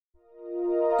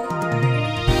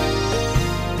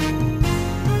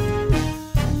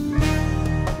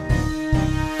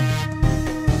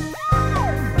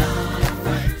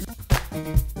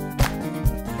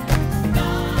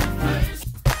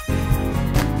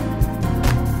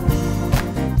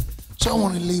So I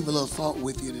want to leave a little thought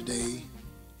with you today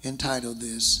entitled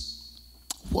this,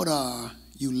 what are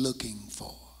you looking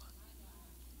for?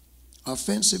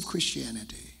 Offensive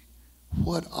Christianity,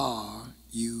 what are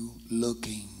you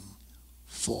looking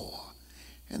for?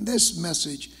 And this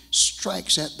message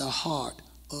strikes at the heart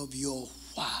of your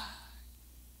why.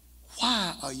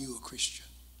 Why are you a Christian?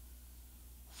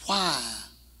 Why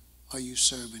are you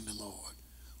serving the Lord?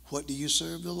 What do you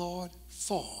serve the Lord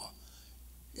for?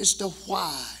 It's the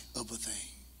why of a thing.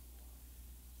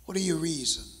 What are your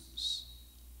reasons?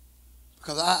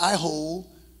 Because I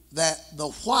hold that the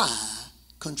why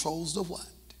controls the what.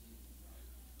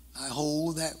 I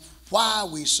hold that why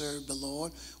we serve the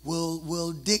Lord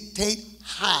will dictate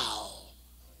how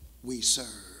we serve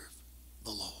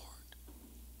the Lord.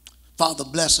 Father,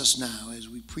 bless us now as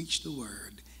we preach the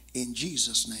word. In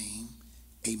Jesus' name,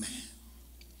 amen.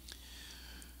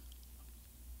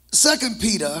 2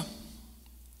 Peter,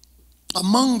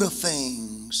 among the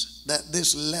things that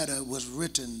this letter was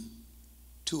written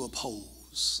to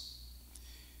oppose,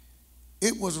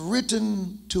 it was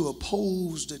written to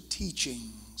oppose the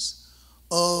teachings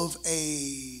of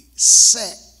a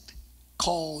sect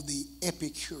called the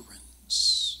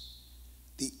Epicureans.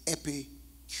 The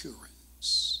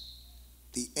Epicureans.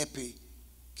 The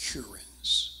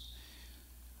Epicureans.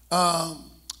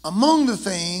 Among the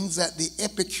things that the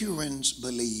Epicureans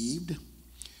believed,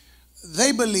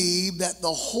 they believed that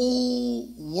the whole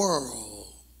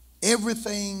world,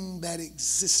 everything that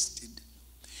existed,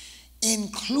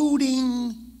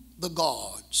 including the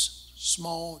gods,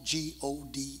 small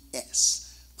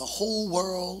G-O-D-S, the whole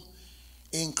world,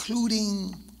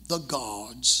 including the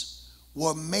gods,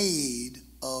 were made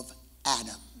of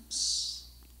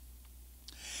atoms.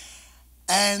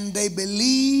 And they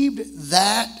believed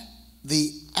that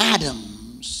the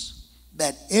atoms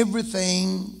that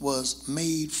everything was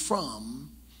made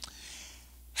from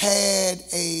had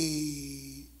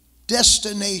a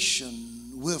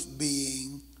destination with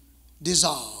being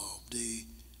dissolved,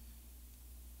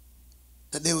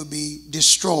 that they would be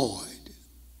destroyed,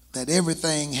 that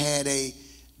everything had a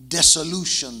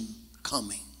dissolution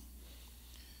coming.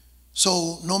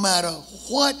 So no matter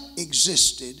what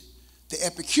existed, the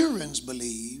Epicureans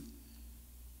believed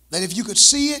that if you could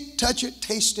see it, touch it,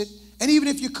 taste it, and even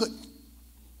if you couldn't,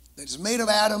 that it's made of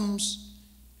atoms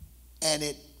and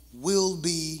it will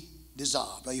be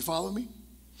dissolved. Are you following me?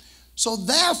 So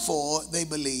therefore, they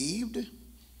believed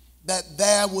that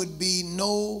there would be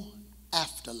no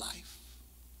afterlife.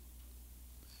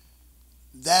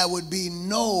 There would be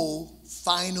no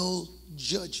final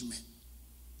judgment.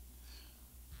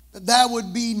 That there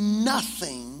would be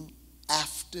nothing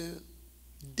after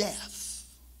death.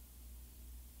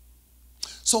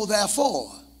 So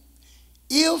therefore,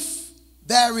 if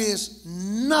there is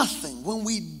nothing, when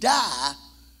we die,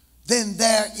 then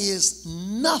there is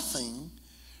nothing.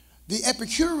 The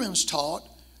Epicureans taught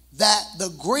that the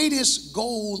greatest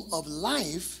goal of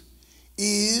life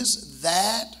is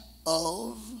that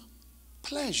of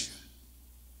pleasure.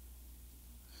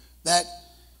 That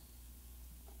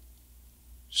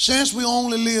since we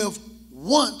only live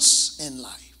once in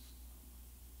life,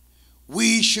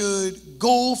 we should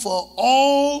go for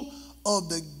all of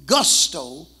the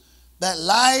gusto that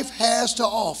life has to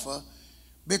offer,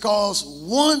 because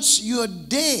once you're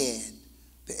dead,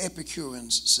 the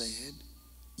Epicureans said,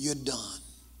 you're done.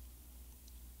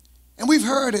 And we've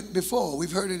heard it before.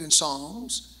 We've heard it in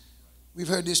songs. We've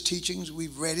heard these teachings.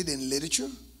 We've read it in literature.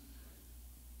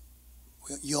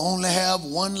 You only have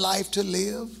one life to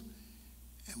live.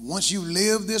 And once you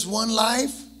live this one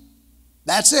life,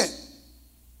 that's it.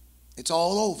 It's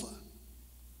all over.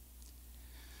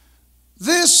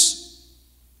 This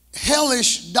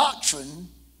hellish doctrine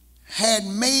had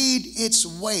made its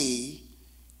way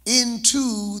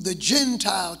into the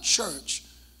Gentile church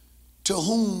to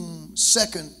whom 2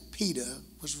 Peter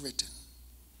was written.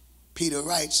 Peter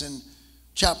writes in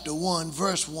chapter 1,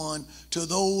 verse 1, to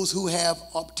those who have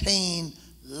obtained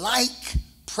like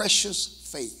precious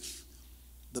faith.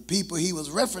 The people he was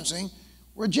referencing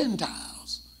were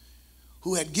Gentiles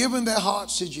who had given their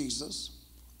hearts to Jesus.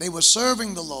 They were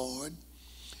serving the Lord.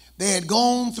 They had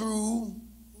gone through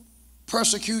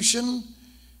persecution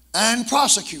and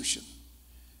prosecution.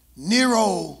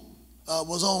 Nero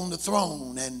was on the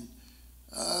throne, and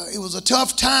it was a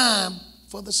tough time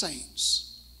for the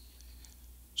saints.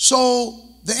 So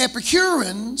the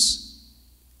Epicureans,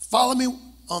 follow me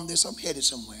on this, I'm headed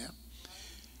somewhere.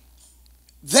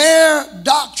 their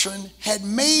doctrine had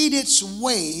made its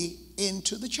way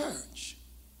into the church.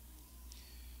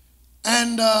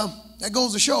 And that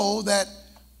goes to show that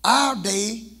our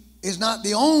day is not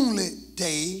the only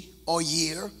day or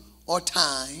year or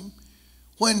time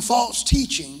when false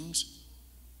teachings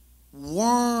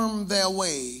worm their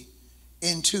way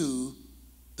into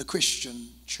the Christian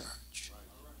church.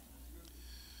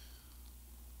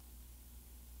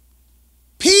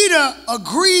 Peter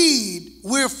agreed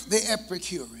with the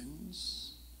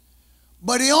Epicureans,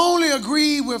 but he only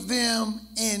agreed with them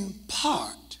in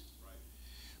part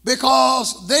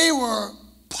because they were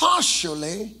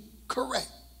partially correct.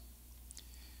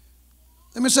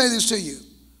 Let me say this to you.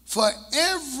 For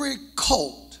every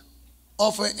cult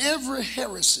or for every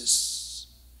heresy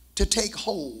to take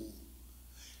hold,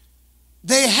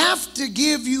 they have to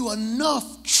give you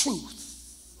enough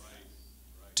truth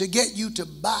to get you to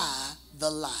buy the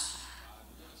lie.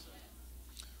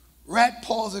 Rat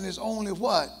poison is only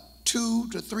what? 2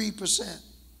 to 3%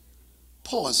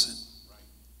 poison.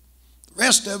 The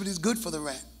rest of it is good for the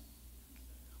rat.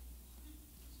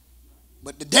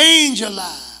 But the danger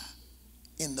lies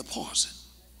in the poison.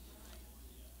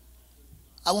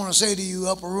 I want to say to you,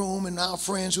 upper room, and our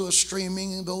friends who are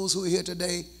streaming and those who are here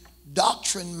today,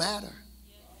 doctrine matters.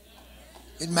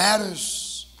 It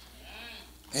matters.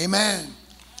 Amen.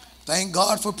 Thank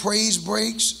God for praise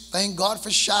breaks. Thank God for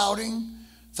shouting.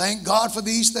 Thank God for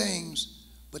these things.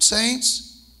 But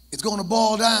saints, it's going to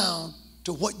boil down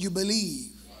to what you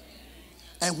believe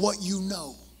and what you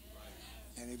know.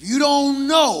 And if you don't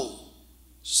know,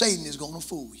 Satan is going to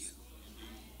fool you.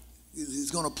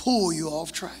 He's going to pull you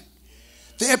off track.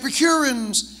 The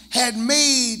Epicureans had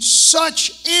made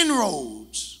such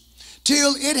inroads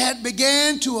till it had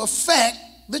began to affect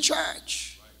the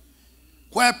church,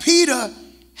 where Peter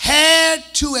had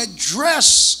to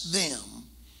address them,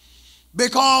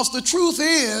 because the truth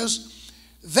is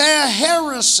their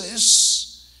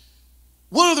heresies,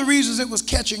 one of the reasons it was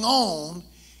catching on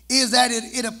is that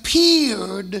it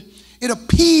appealed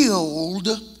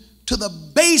to the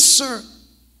baser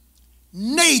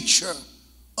nature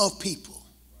of people.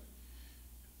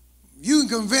 You can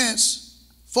convince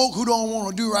folk who don't want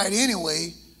to do right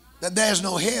anyway that there's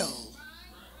no hell.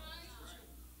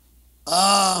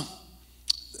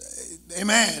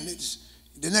 Amen.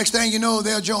 The next thing you know,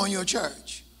 they'll join your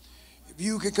church. If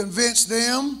you can convince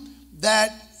them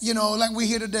that, like we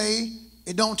hear today,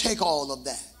 it don't take all of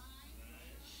that.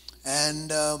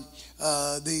 And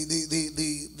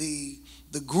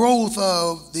the growth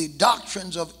of the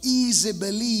doctrines of easy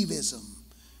believism.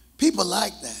 People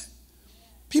like that.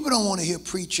 People don't want to hear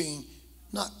preaching,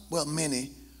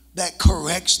 many, that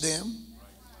corrects them,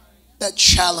 that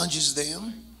challenges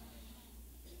them.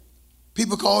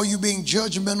 People call you being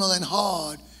judgmental and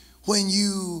hard when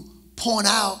you point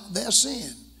out their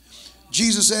sin.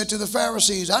 Jesus said to the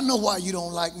Pharisees, I know why you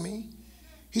don't like me.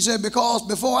 He said, because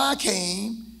before I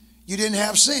came, you didn't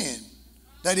have sin.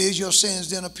 That is, your sins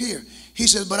didn't appear. He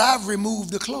said, but I've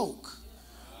removed the cloak.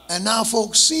 And now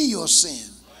folks see your sin.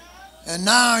 And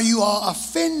now you are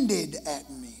offended at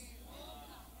me.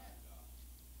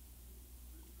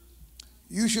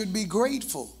 You should be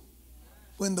grateful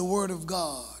when the word of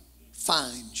God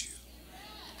finds you.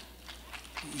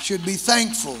 You should be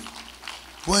thankful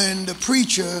when the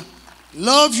preacher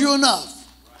loves you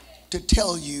enough to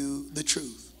tell you the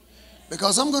truth.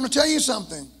 Because I'm going to tell you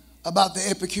something about the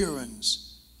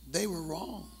Epicureans. They were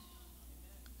wrong.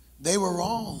 They were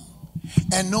wrong.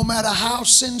 And no matter how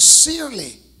sincere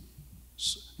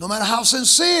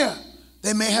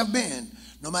they may have been,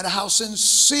 no matter how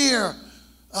sincere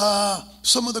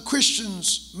some of the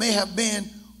Christians may have been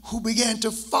who began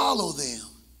to follow them,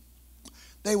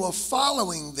 they were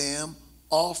following them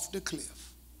off the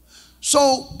cliff.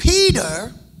 So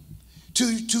Peter,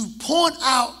 to point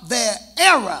out their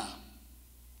error,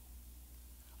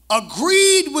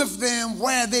 agreed with them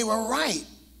where they were right,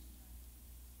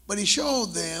 but he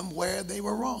showed them where they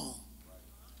were wrong.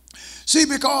 See,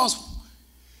 because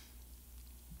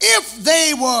if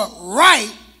they were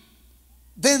right,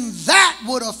 then that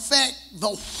would affect the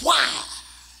why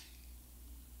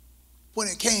when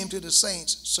it came to the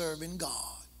saints serving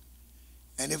God.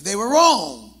 And if they were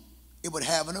wrong, it would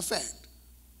have an effect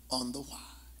on the why.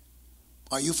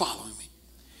 Are you following me?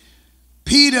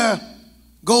 Peter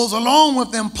goes along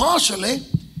with them partially,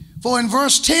 for in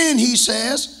verse 10 he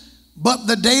says, but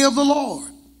the day of the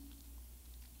Lord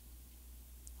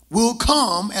will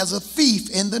come as a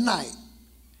thief in the night.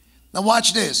 Now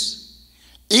watch this.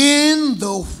 In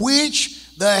the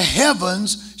which the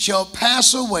heavens shall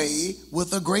pass away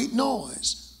with a great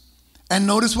noise. And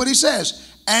notice what he says.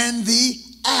 And the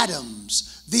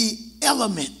atoms, the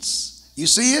elements, You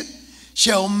see it?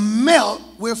 Shall melt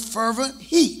with fervent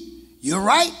heat. You're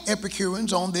right,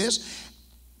 Epicureans, on this.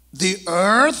 The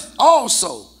earth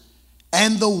also,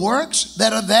 and the works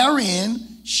that are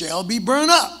therein shall be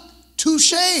burned up.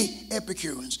 Touche,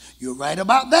 Epicureans. You're right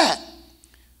about that.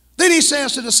 Then he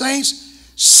says to the saints,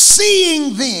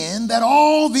 seeing then that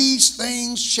all these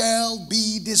things shall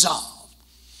be dissolved,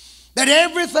 that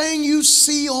everything you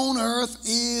see on earth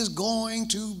is going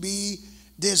to be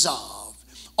dissolved.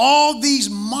 All these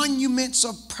monuments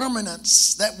of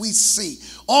permanence that we see,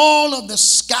 all of the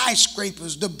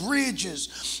skyscrapers, the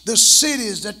bridges, the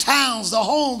cities, the towns, the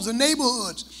homes, the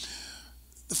neighborhoods,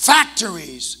 the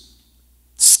factories,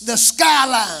 the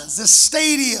skylines, the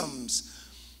stadiums,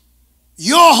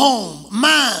 your home,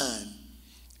 mine,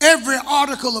 every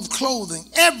article of clothing,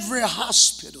 every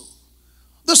hospital,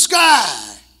 the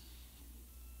sky,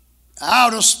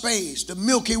 outer space, the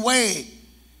Milky Way,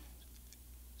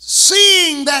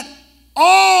 seeing that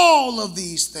all of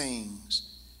these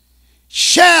things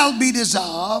shall be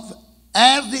dissolved,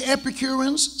 as the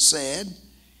Epicureans said,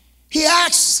 he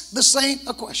asks the saint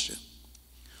a question.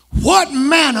 What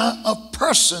manner of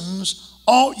persons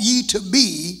ought ye to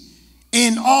be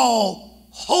in all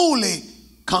holy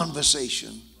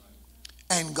conversation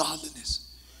and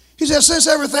godliness? He says, since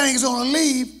everything is going to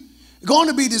leave, going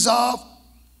to be dissolved,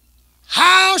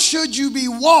 how should you be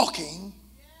walking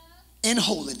in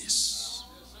holiness?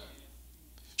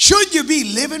 Should you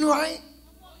be living right?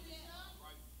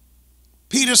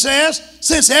 Peter says,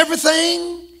 since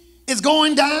everything is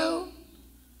going down,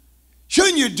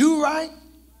 shouldn't you do right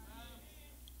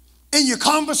in your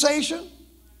conversation,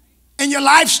 in your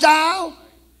lifestyle?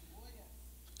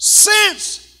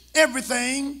 Since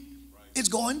everything is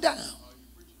going down.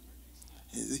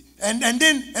 And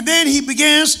then he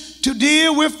begins to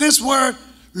deal with this word,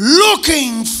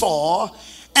 looking for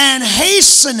and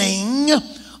hastening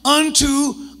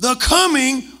unto the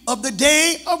coming of the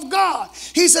day of God.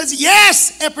 He says,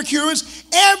 yes, Epicureans,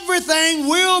 everything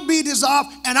will be dissolved,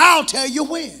 and I'll tell you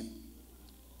when.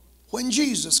 When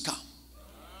Jesus comes.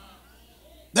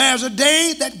 There's a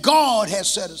day that God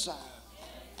has set aside.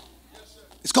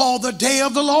 It's called the day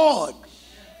of the Lord.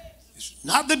 It's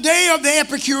not the day of the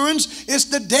Epicureans, it's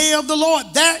the day of the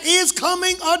Lord. There is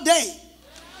coming a day.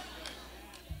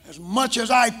 As much as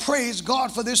I praise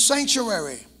God for this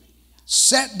sanctuary,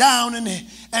 sat down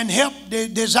and helped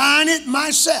design it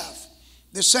myself.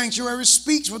 This sanctuary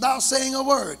speaks without saying a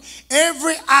word.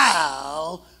 Every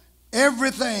aisle,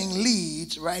 everything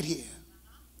leads right here.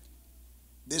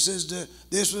 This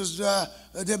was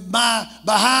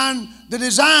behind the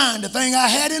design. The thing I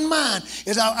had in mind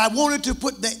is I wanted to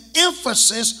put the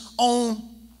emphasis on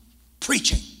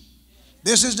preaching.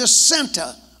 This is the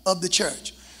center of the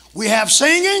church. We have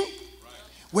singing,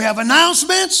 we have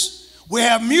announcements, we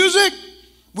have music,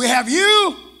 we have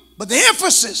you, but the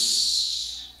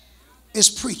emphasis is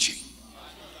preaching.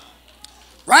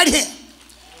 Right here.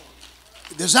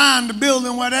 Designed the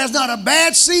building where there's not a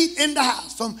bad seat in the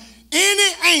house. From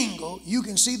any angle, you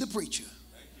can see the preacher.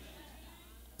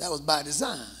 That was by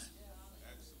design.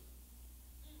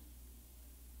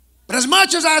 But as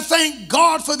much as I thank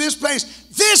God for this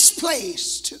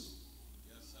place too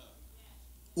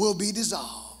will be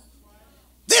dissolved.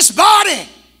 This body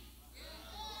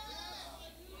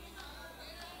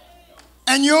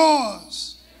and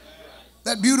yours,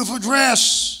 that beautiful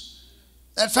dress,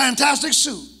 that fantastic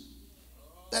suit,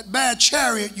 that bad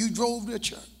chariot you drove to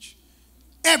church,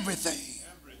 everything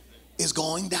is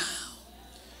going down.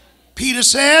 Peter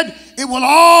said it will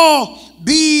all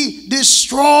be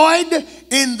destroyed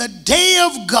in the day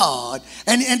of God.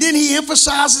 And then he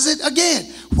emphasizes it again.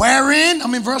 Wherein,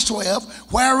 verse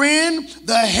 12, wherein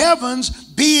the heavens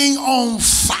being on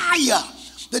fire.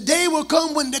 The day will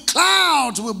come when the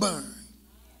clouds will burn.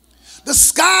 The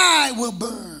sky will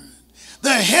burn.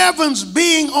 The heavens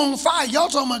being on fire. Y'all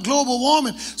talking about global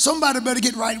warming. Somebody better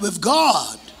get right with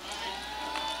God.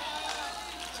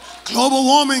 Global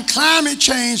warming, climate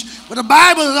change. But the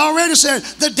Bible has already said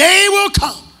the day will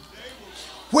come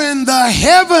when the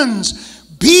heavens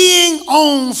being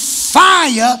on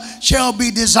fire shall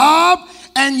be dissolved.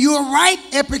 And you're right,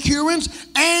 Epicureans,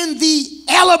 and the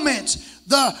elements,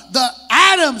 the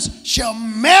atoms shall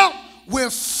melt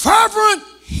with fervent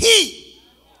heat.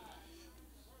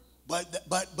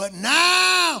 But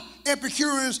now,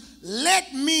 Epicureans,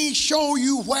 let me show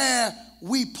you where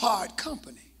we part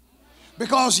company.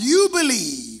 Because you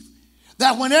believe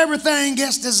that when everything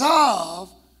gets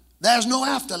dissolved, there's no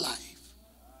afterlife.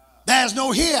 There's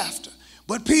no hereafter.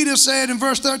 But Peter said in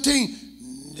verse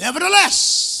 13,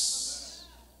 nevertheless,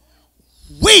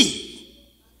 we,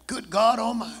 good God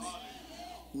Almighty,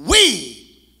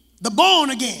 we, the born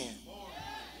again,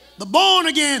 The born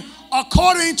again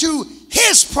according to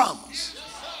his promise.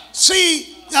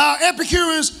 See,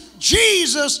 Epicureans,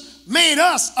 Jesus made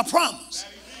us a promise.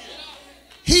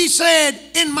 He said,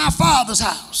 in my Father's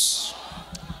house,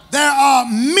 there are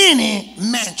many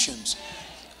mansions.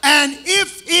 And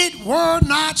if it were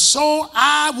not so,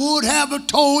 I would have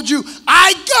told you,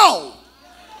 I go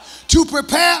to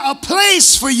prepare a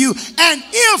place for you. And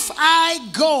if I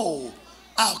go,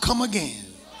 I'll come again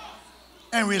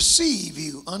and receive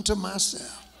you unto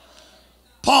myself.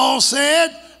 Paul said,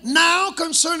 now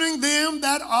concerning them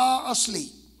that are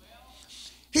asleep.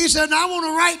 He said, I want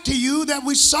to write to you that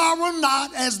we sorrow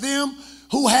not as them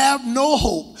who have no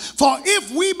hope. For if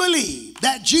we believe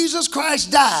that Jesus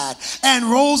Christ died and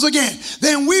rose again,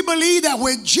 then we believe that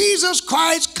when Jesus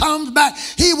Christ comes back,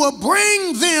 he will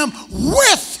bring them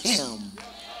with him.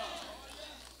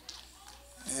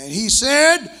 And he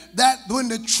said that when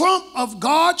the trump of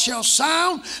God shall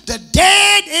sound, the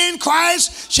dead in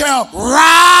Christ shall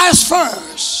rise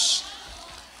first.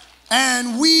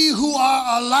 And we who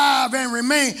are alive and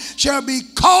remain shall be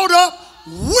caught up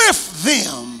with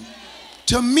them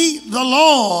to meet the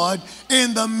Lord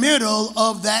in the middle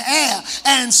of the air.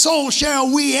 And so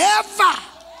shall we ever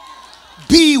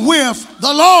be with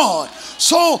the Lord.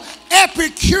 So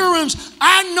Epicureans,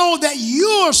 I know that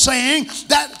you're saying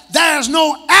that there's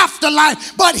no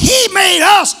afterlife, but he made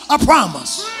us a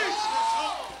promise.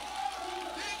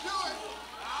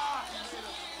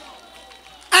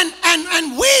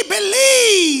 And we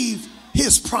believe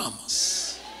his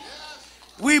promise.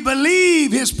 We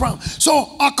believe his promise.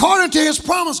 So according to his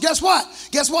promise, guess what?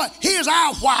 Guess what? Here's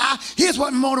our why. Here's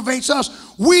what motivates us.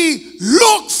 We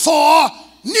look for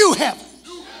new heaven.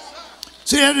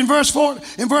 See that in verse 4,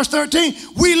 in verse 13?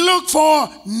 We look for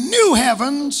new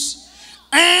heavens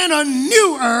and a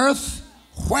new earth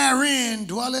wherein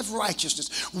dwelleth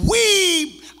righteousness.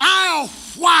 Our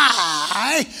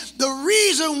why, the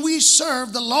reason we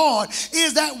serve the Lord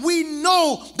is that we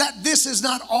know that this is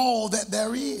not all that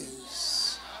there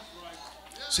is.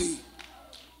 See,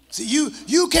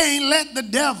 you can't let the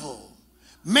devil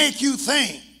make you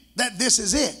think that this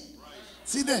is it.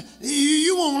 See, that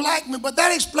you won't like me, but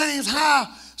that explains how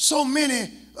so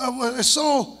many are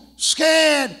so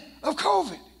scared of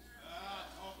COVID.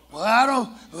 Well, I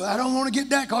don't want to get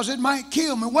that because it might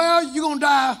kill me. Well, you're going to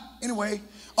die anyway.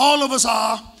 All of us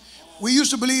are. We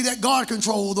used to believe that God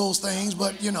controlled those things,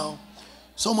 but you know,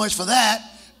 so much for that.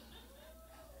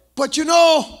 But you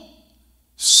know,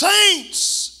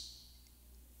 saints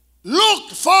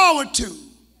looked forward to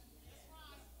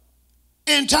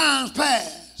in times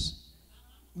past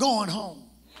going home.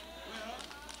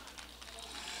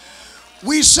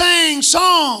 We sang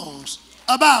songs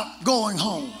about going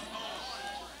home.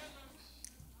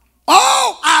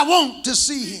 Oh, I want to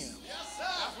see him,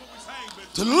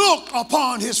 to look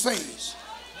upon his face,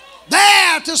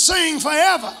 there to sing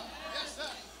forever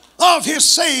of his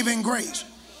saving grace.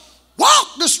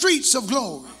 Walk the streets of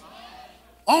glory.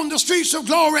 On the streets of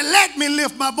glory, let me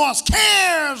lift my voice.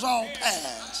 Cares all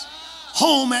past,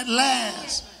 home at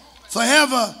last,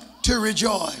 forever to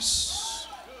rejoice.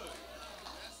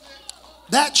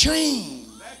 That changed.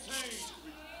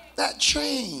 That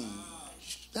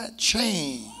changed. That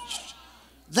changed.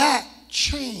 That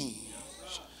changed.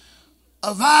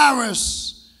 A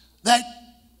virus that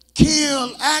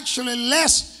killed actually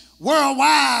less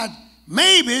worldwide,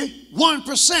 maybe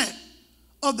 1%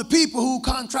 of the people who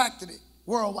contracted it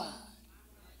worldwide.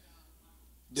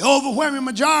 The overwhelming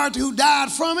majority who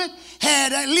died from it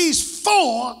had at least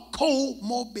 4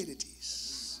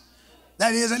 comorbidities.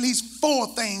 That is, at least 4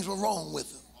 things were wrong with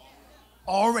them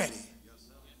already.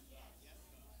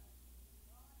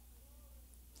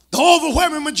 The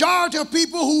overwhelming majority of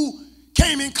people who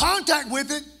came in contact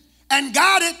with it and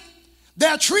got it,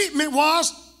 their treatment was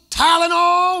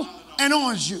Tylenol and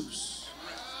orange juice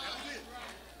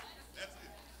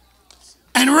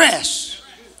and rest.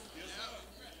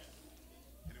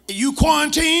 You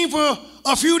quarantine for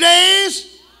a few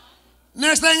days,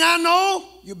 next thing I know,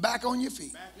 you're back on your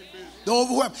feet. The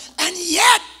overwhelming. And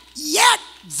yet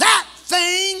that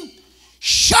thing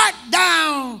shut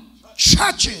down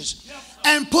churches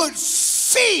and put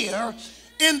fear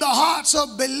in the hearts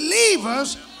of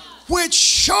believers, which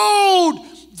showed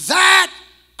that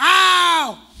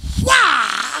our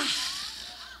why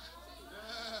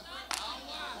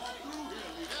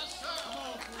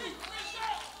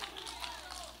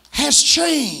has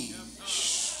changed.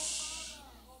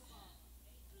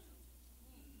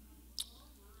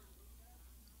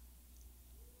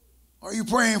 Are you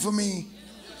praying for me?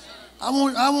 I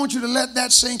want you to let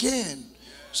that sink in.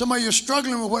 Some of you are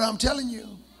struggling with what I'm telling you,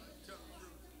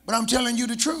 but I'm telling you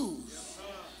the truth.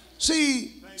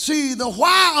 See, See, the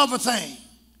why of a thing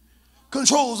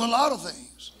controls a lot of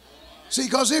things. See,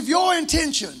 because if your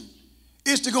intention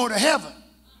is to go to heaven,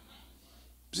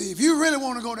 see, if you really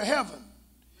want to go to heaven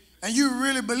and you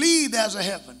really believe there's a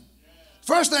heaven,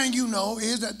 first thing you know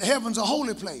is that heaven's a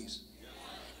holy place.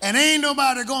 And ain't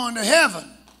nobody going to heaven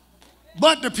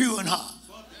but the pure in heart.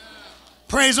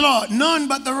 Praise the Lord. None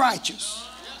but the righteous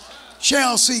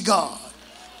shall see God.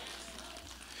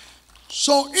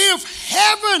 So if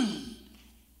heaven,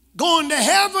 going to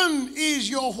heaven is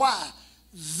your why,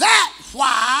 that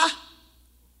why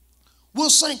will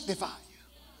sanctify you.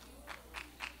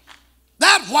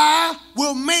 That why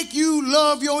will make you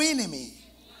love your enemy.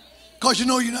 Because you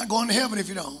know you're not going to heaven if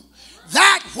you don't.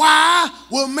 That why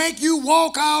will make you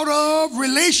walk out of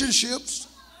relationships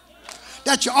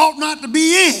that you ought not to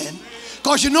be in,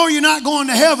 because you know you're not going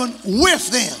to heaven with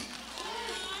them.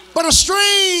 But a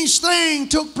strange thing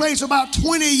took place about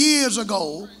 20 years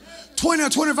ago, 20 or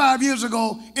 25 years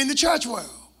ago in the church world.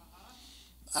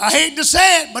 I hate to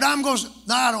say it, but I'm going to,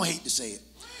 no, I don't hate to say it.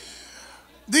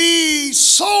 The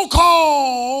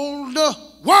so-called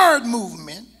word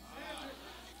movement,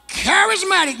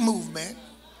 charismatic movement,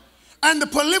 and the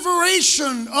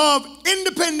proliferation of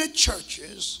independent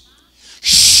churches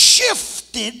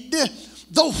shifted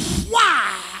the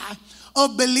why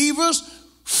of believers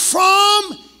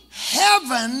from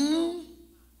heaven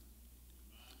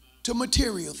to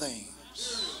material things.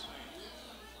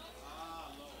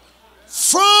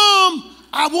 From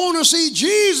I want to see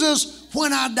Jesus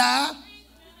when I die,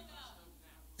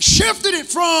 shifted it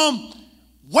from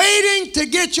waiting to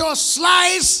get your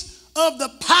slice of the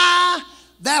pie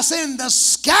that's in the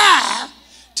sky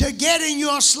to getting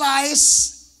your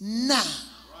slice now.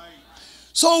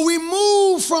 So we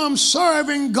move from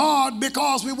serving God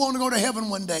because we want to go to heaven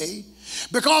one day,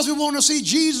 because we want to see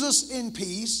Jesus in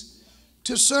peace,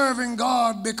 to serving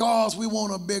God because we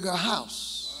want a bigger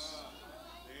house.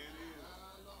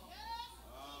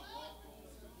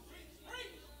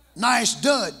 Nice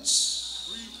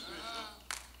duds.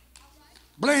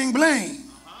 Bling bling.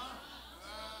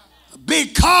 A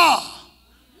big car.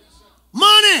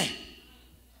 Money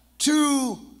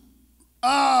to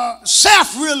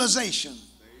self-realization.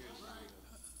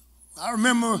 I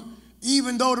remember,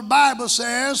 even though the Bible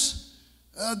says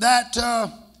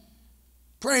that,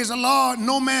 praise the Lord,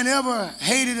 no man ever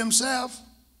hated himself.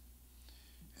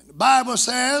 And the Bible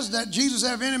says that Jesus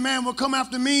said, if any man will come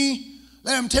after me,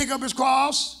 let him take up his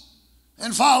cross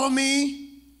and follow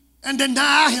me and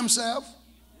deny himself.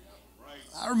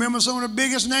 I remember some of the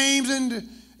biggest names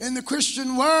in the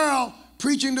Christian world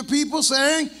preaching to people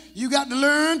saying, you got to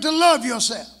learn to love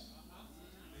yourself.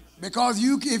 Because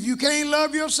if you can't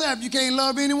love yourself, you can't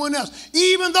love anyone else.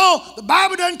 Even though the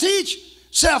Bible doesn't teach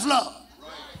self-love.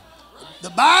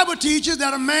 The Bible teaches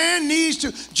that a man needs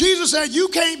to, Jesus said, you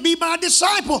can't be my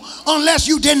disciple unless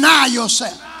you deny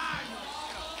yourself.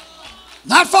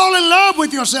 Not fall in love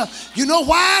with yourself. You know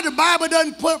why the Bible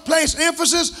doesn't place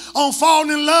emphasis on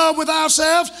falling in love with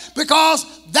ourselves? Because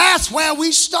that's where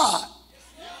we start.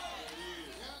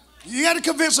 You got to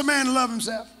convince a man to love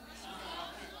himself.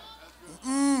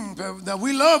 That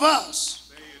we love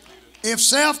us. If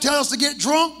self tells us to get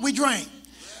drunk, we drink.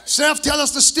 Self tells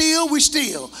us to steal, we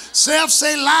steal. Self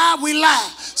say lie, we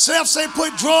lie. Self say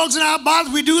put drugs in our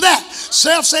bodies, we do that.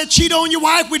 Self say cheat on your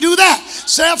wife, we do that.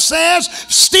 Self says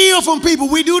steal from people,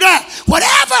 we do that.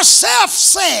 Whatever self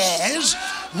says,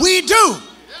 we do.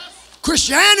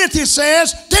 Christianity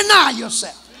says deny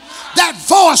yourself. That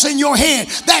voice in your head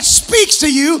that speaks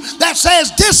to you that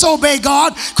says disobey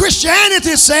God,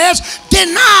 Christianity says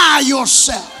deny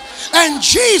yourself. And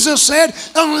Jesus said,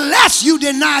 unless you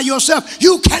deny yourself,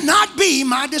 you cannot be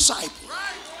my disciple.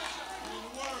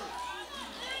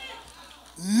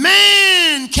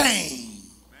 Man came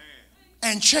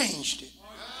and changed it.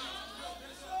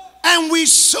 And we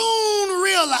soon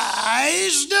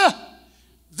realized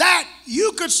that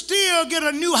you could still get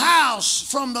a new house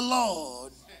from the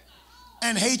Lord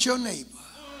and hate your neighbor.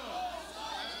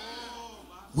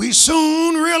 We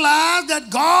soon realized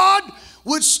that God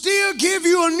would still give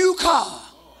you a new car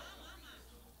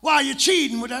while you're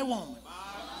cheating with that woman.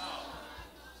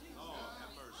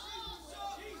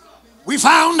 We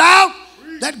found out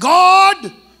that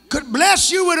God could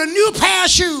bless you with a new pair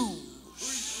of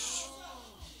shoes,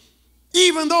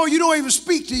 even though you don't even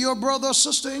speak to your brother or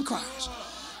sister in Christ.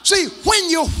 See, when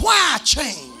your why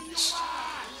changed,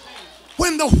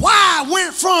 when the why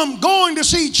went from going to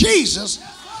see Jesus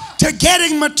to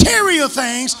getting material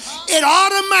things, it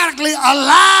automatically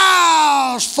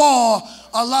allows for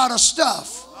a lot of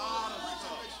stuff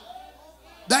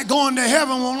that going to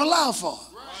heaven won't allow for.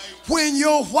 When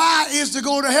your why is to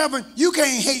go to heaven, you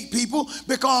can't hate people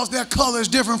because their color is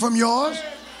different from yours.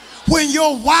 When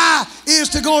your why is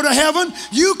to go to heaven,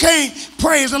 you can't,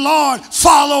 praise the Lord,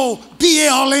 follow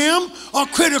BLM or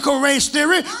critical race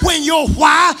theory. When your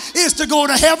why is to go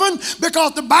to heaven,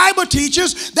 because the Bible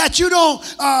teaches that you don't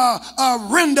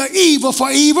render evil for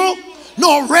evil,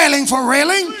 nor railing for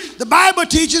railing. The Bible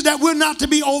teaches that we're not to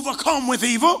be overcome with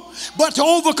evil, but to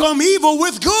overcome evil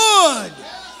with good.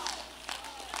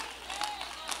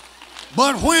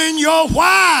 But when your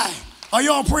why, are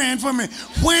y'all praying for me?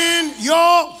 When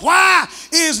your why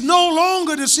is no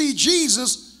longer to see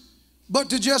Jesus, but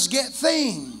to just get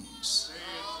things.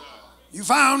 You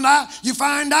find out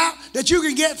that you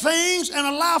can get things and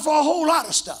allow for a whole lot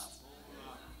of stuff.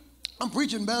 I'm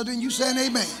preaching better than you saying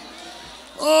amen.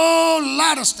 Oh, a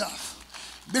lot of stuff.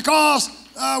 Because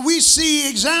we see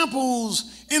examples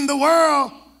in the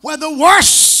world where the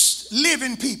worst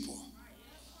living people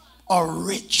are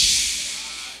rich.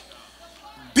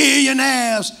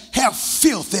 Billionaires have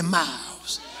filthy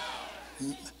mouths.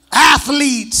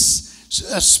 Athletes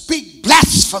speak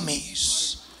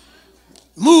blasphemies.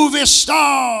 Movie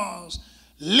stars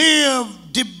live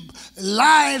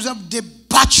lives of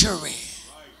debauchery.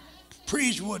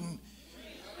 Preach wouldn't.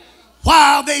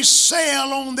 While they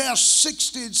sail on their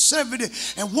 60, 70,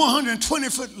 and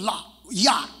 120-foot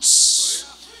yachts.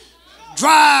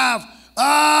 Drive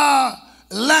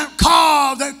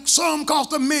car that some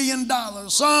cost $1 million,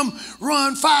 some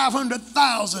run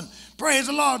 500,000. Praise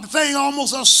the Lord. The thing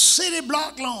almost a city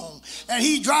block long, and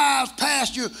he drives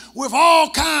past you with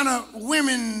all kind of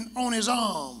women on his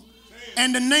arm,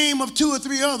 and the name of 2 or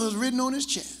 3 others written on his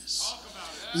chest.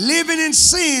 Living in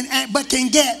sin, but can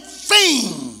get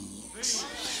things.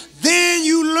 Then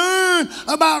you learn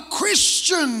about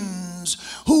Christians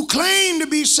who claim to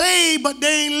be saved, but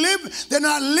they're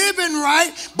not living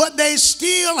right, but they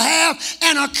still have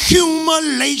an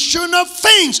accumulation of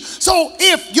things. So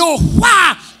if your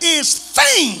why is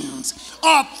things,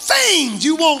 or things,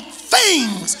 you want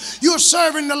things, you're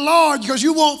serving the Lord because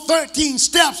you want 13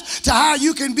 steps to how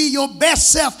you can be your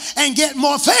best self and get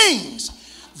more things.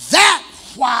 That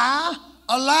why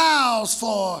allows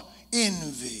for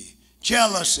envy,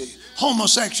 jealousy,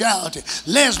 homosexuality,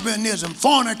 lesbianism,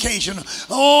 fornication,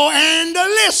 and the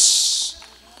list.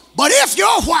 But if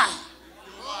your why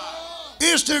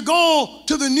is to go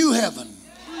to the new heaven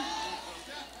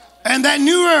and that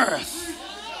new earth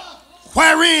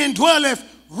wherein dwelleth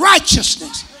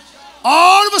righteousness,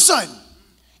 all of a sudden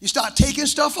you start taking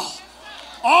stuff off.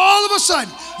 All of a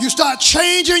sudden you start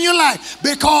changing your life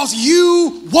because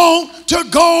you want to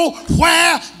go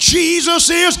where Jesus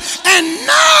is, and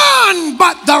none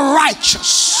but the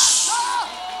righteous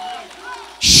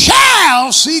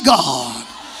shall see God.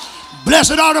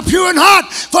 Blessed are the pure in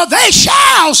heart, for they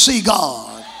shall see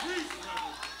God.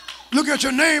 Look at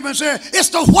your neighbor and say, it's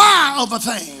the why of a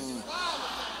thing.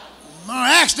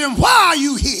 Ask them, why are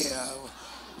you here?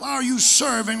 Why are you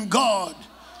serving God?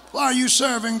 Why are you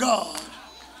serving God?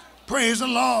 Praise the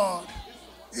Lord.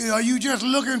 Are you just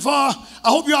looking for, I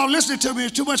hope y'all listening to me,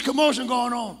 there's too much commotion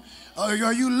going on.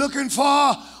 Are you looking for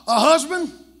a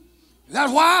husband? Is that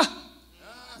why?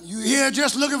 You here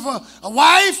just looking for a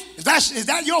wife? Is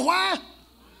that your why?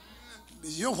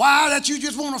 Is your why that you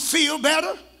just want to feel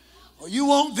better? Or you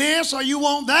want this or you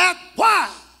want that? Why?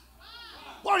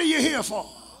 What are you here for?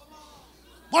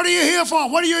 What are you here for?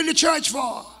 What are you in the church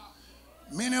for?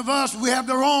 Many of us, we have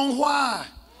the wrong why.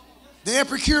 The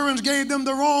Epicureans gave them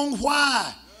the wrong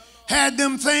why. Had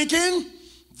them thinking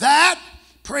that,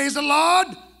 praise the Lord,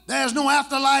 there's no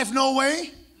afterlife, no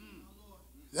way.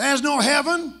 There's no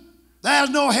heaven. There's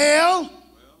no hell.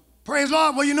 Praise the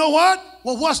Lord. Well, you know what?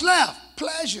 Well, what's left?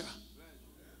 Pleasure.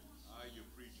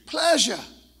 Pleasure.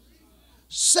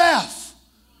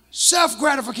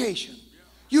 Self-gratification.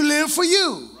 You live for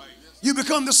you. You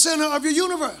become the center of your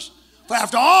universe. But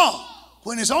after all,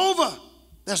 when it's over,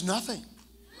 there's nothing.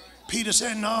 Peter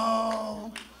said,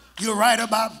 no, you're right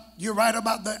about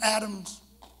the atoms.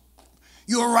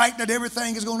 You're right that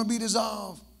everything is going to be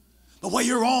dissolved. But where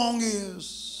you're wrong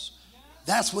is,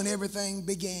 that's when everything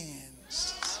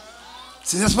begins.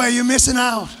 See, that's where you're missing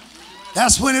out.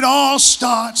 That's when it all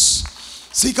starts.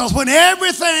 See, because when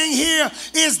everything here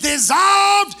is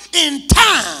dissolved in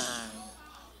time,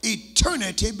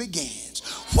 eternity begins.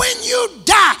 When you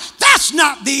die, that's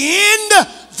not the end.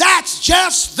 That's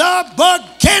just the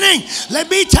beginning.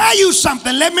 Let me tell you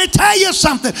something. Let me tell you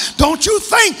something. Don't you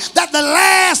think that the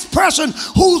last person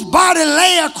whose body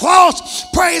lay across,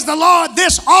 praise the Lord,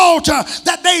 this altar,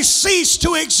 that they ceased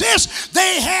to exist?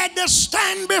 They had to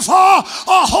stand before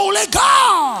a holy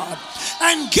God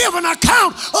and give an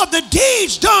account of the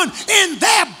deeds done in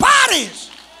their bodies.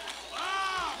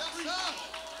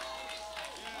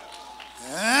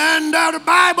 And the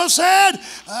Bible said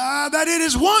that it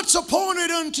is once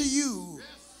appointed unto you,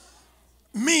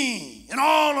 me, and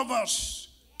all of us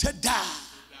to die.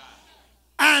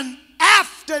 And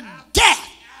after death,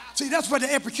 see, that's what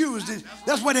the Epicureans did.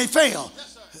 That's where they failed.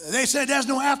 They said there's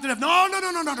no after death. No.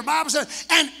 The Bible said,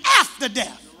 and after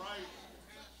death.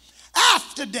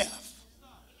 After death.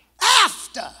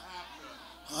 After.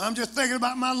 I'm just thinking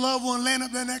about my loved one laying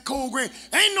up there in that cold grave.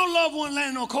 Ain't no loved one laying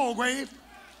in no cold grave.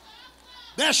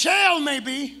 Their shell may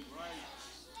be,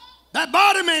 that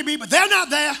body may be, but they're not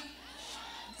there.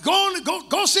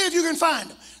 Go see if you can find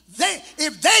them.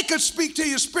 If they could speak to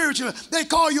you spiritually, they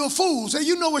call you a fool. Say,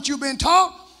 you know what you've been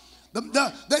taught.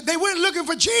 They went looking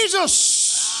for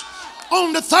Jesus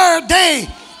on the third day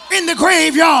in the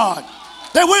graveyard.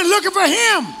 They went looking for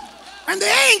him, and the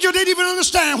angel didn't even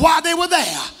understand why they were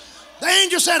there. The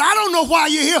angel said, I don't know why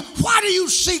you're here. Why do you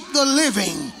seek the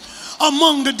living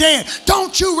among the dead?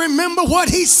 Don't you remember what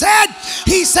he said?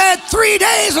 He said, 3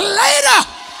 days later,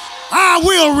 I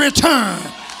will return.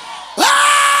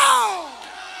 Oh!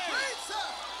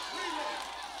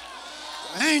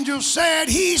 The angel said,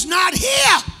 he's not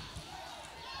here.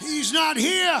 He's not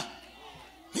here.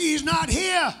 He's not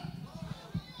here.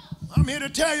 I'm here to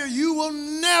tell you, you will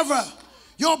never,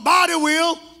 your body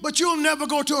will, but you'll never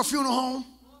go to a funeral home.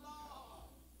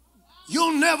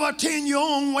 You'll never attend your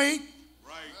own wake.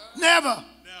 Never.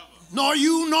 Nor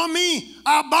you nor me.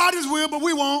 Our bodies will, but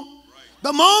we won't.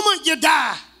 The moment you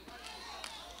die,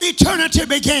 eternity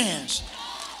begins.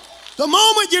 The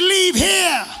moment you leave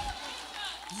here,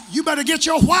 you better get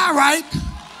your why right.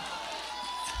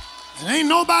 And ain't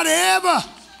nobody's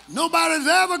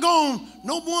ever gone,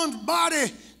 no one's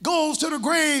body goes to the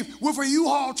grave with a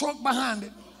U-Haul truck behind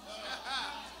it.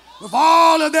 With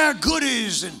all of their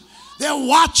goodies and their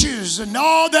watches and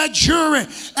all their jewelry.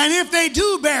 And if they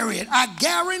do bury it, I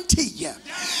guarantee you,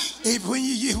 when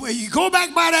you go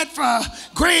back by that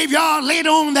graveyard later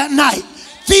on that night,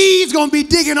 thieves going to be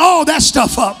digging all that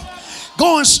stuff up,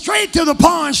 going straight to the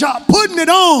pawn shop, putting it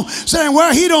on, saying,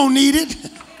 well, he don't need it.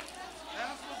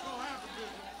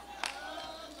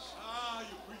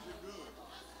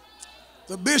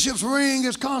 The bishop's ring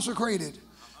is consecrated.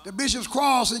 The bishop's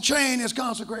cross and chain is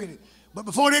consecrated. But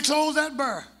before they close that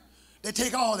burr, they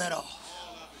take all that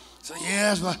off. So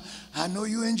yes, but I know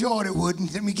you enjoyed it, Wooden.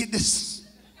 Let me get this.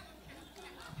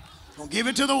 Don't give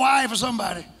it to the wife or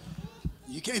somebody.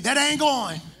 You can't, that ain't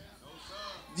going.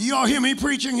 Do y'all hear me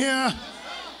preaching here?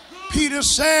 Peter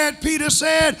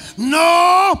said,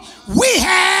 no, we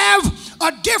have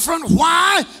a different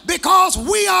why, because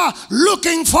we are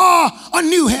looking for a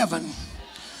new heaven.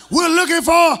 We're looking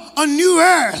for a new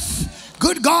earth.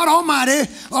 Good God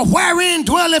Almighty, wherein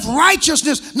dwelleth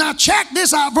righteousness. Now check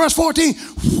this out, verse 14.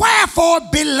 Wherefore,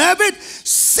 beloved,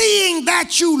 seeing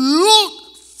that you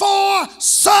look for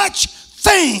such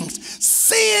things,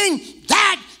 seeing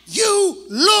that you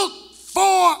look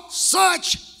for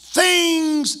such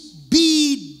things,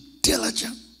 be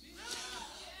diligent.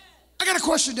 I got a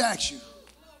question to ask you.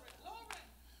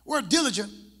 Word diligent,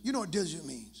 you know what diligent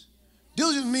means.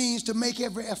 Diligent means to make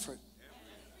every effort.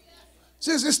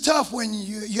 Since it's tough when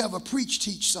you have a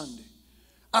preach-teach Sunday.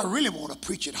 I really want to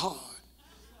preach it hard,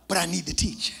 but I need to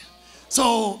teach it.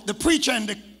 So the preacher and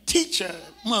the teacher,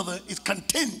 mother, is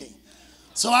contending.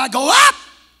 So I go up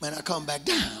and I come back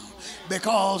down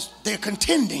because they're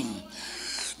contending.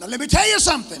 Now let me tell you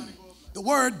something. The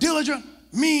word diligent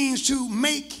means to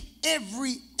make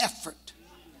every effort.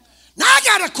 Now I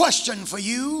got a question for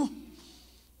you.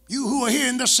 You who are here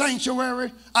in the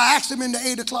sanctuary. I asked them in the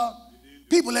 8 o'clock.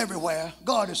 People everywhere.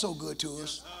 God is so good to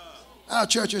us. Our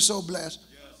church is so blessed.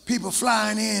 People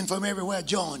flying in from everywhere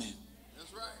joining.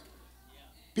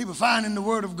 People finding the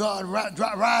word of God,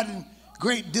 riding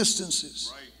great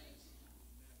distances.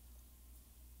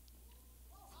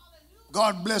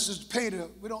 God blesses Peter.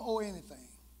 We don't owe anything.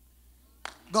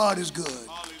 God is good.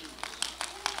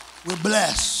 We're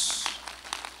blessed.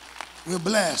 We're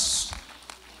blessed.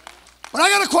 But I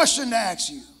got a question to ask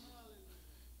you.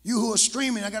 You who are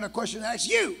streaming, I got a question to ask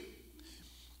you.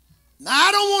 Now,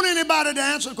 I don't want anybody to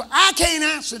answer the question. I can't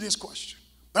answer this question.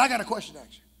 But I got a question to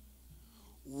ask you.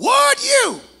 Would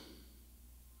you?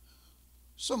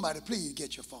 Somebody please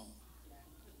get your phone.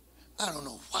 I don't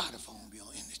know why the phone be on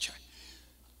in the church.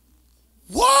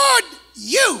 would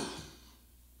you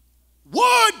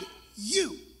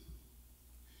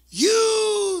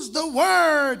use the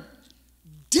word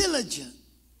diligent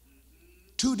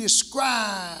to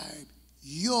describe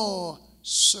your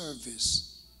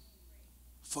service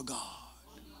for God?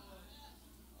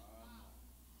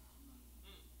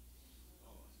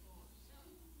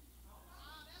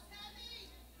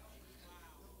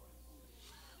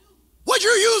 Would you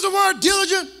use the word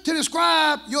diligent to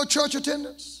describe your church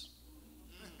attendance?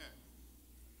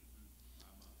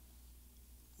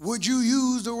 Would you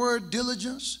use the word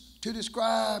diligence to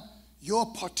describe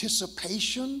your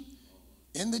participation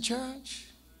in the church?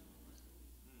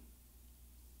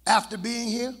 After being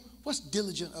here, what's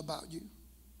diligent about you?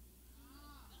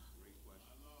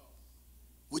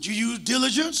 Would you use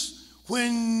diligence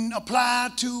when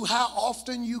applied to how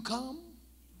often you come?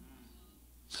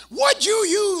 Would you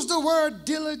use the word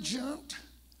diligent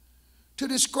to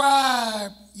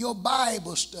describe your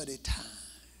Bible study time?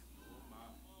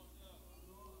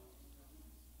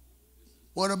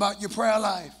 What about your prayer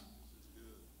life?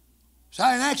 So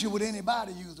I didn't ask you, would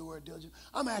anybody use the word diligent?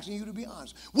 I'm asking you to be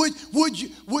honest.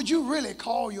 Would you really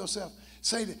call yourself,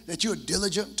 say that you're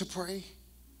diligent to pray?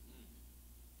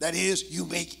 That is, you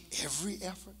make every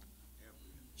effort.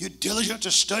 You're diligent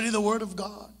to study the Word of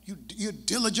God. You're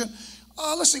diligent.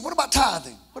 Let's see, what about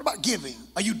tithing? What about giving?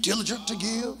 Are you diligent to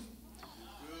give?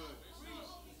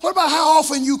 What about how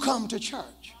often you come to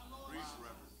church?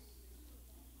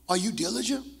 Are you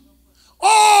diligent?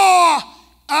 Or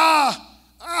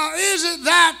is it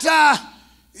that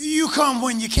you come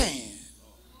when you can?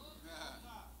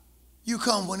 You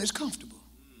come when it's comfortable.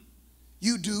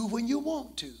 You do when you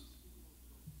want to.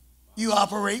 You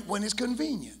operate when it's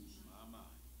convenient.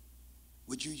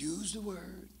 Would you use the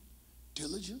word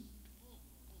diligent?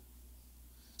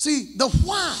 See, the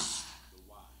why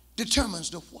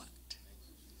determines the what.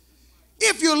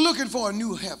 If you're looking for a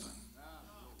new heaven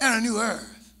and a new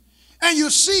earth, and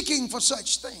you're seeking for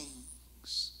such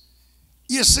things,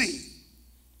 you see,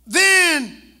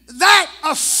 then that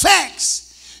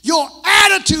affects your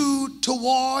attitude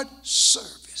toward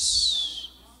service.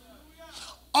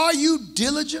 Are you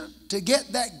diligent to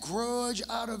get that grudge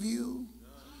out of you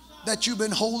that you've been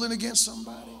holding against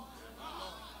somebody?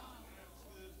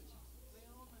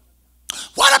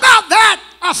 What about that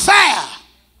affair?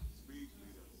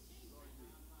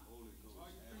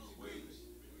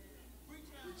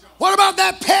 What about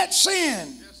that pet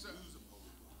sin?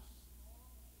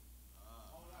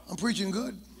 I'm preaching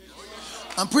good.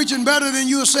 I'm preaching better than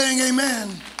you are saying amen.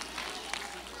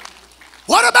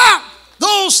 What about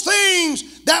those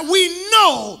things that we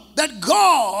know that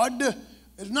God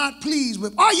is not pleased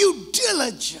with? Are you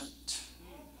diligent?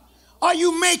 Are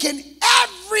you making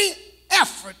every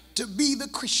effort to be the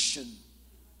Christian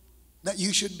that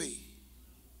you should be?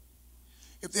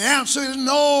 If the answer is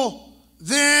no,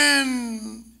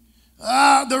 then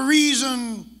the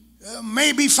reason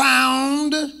may be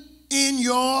found in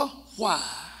your why.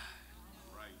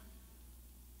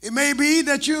 It may be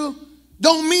that you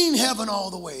don't mean heaven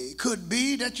all the way. It could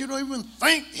be that you don't even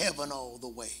think heaven all the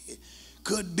way. It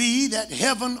could be that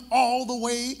heaven all the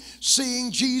way,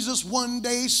 seeing Jesus one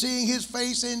day, seeing his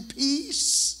face in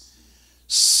peace,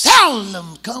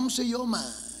 seldom comes to your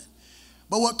mind.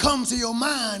 But what comes to your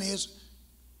mind is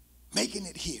making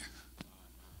it here.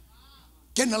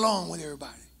 Getting along with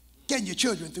everybody, getting your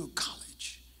children through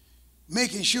college,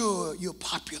 making sure you're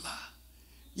popular.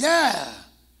 Yeah,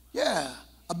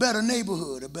 a better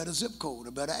neighborhood, a better zip code,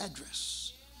 a better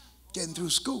address, getting through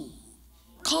school.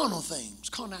 Carnal things,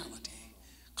 carnality.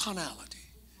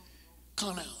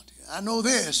 I know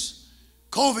this,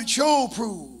 COVID sure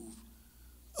proved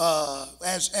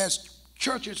as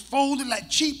churches folded like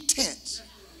cheap tents.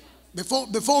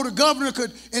 Before the governor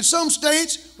could, in some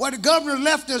states, where the governor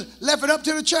left it up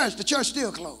to the church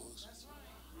still closed.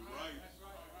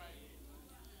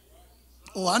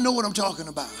 Oh, I know what I'm talking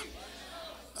about.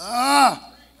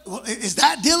 Well, is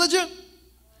that diligent?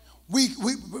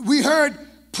 We heard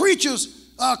preachers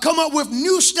come up with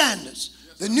new standards.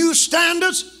 The new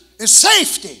standards is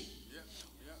safety.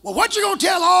 Well, what you gonna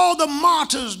tell all the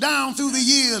martyrs down through the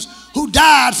years who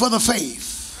died for the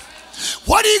faith?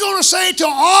 What are you going to say to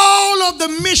all of the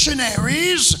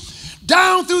missionaries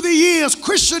down through the years,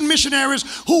 Christian missionaries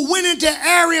who went into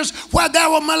areas where there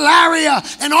were malaria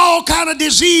and all kinds of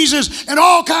diseases and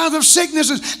all kinds of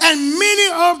sicknesses, and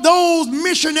many of those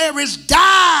missionaries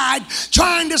died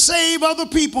trying to save other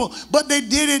people, but they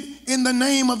did it in the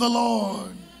name of the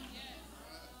Lord.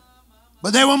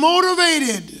 But they were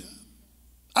motivated.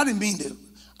 I didn't mean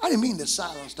to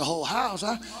silence the whole house.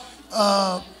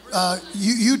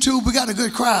 YouTube, we got a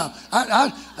good crowd.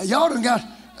 Y'all done got,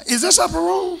 Is this upper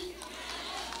room?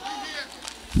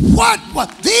 What?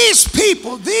 These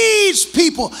people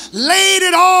laid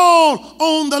it all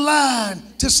on the line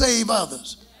to save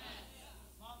others.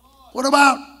 What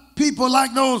about people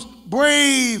like those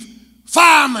brave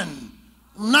firemen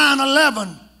from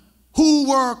 9/11 who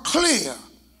were clear,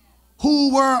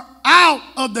 who were out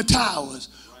of the towers,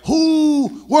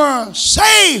 who were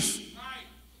safe,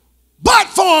 but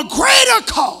for a greater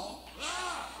cause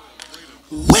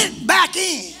went back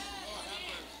in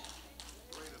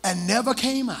and never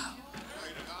came out?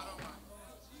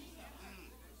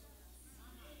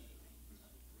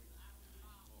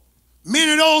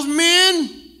 Many of those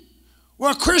men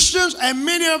were Christians and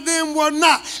many of them were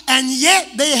not. And yet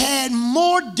they had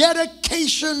more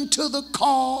dedication to the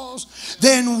cause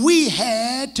than we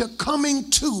had to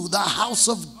coming to the house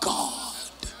of God.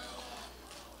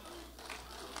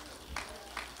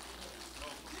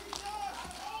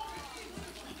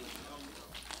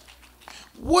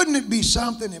 Wouldn't it be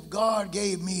something if God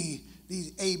gave me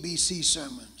these ABC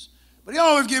sermons? But he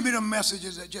always gives me the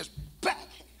messages that just bang.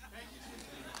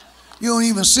 You don't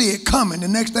even see it coming. The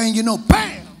next thing you know,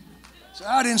 bam. So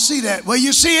I didn't see that. Well,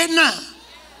 you see it now.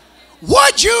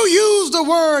 Would you use the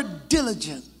word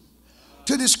diligent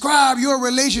to describe your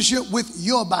relationship with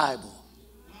your Bible?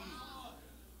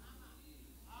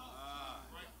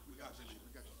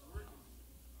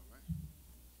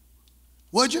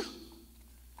 Would you?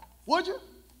 Would you?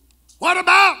 What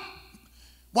about,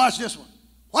 watch this one.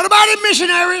 What about the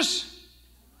missionaries?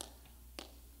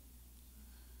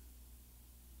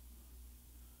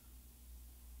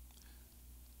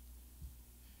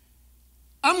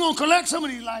 I'm going to collect some of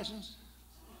these licenses.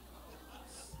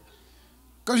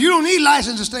 Because you don't need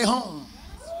license to stay home.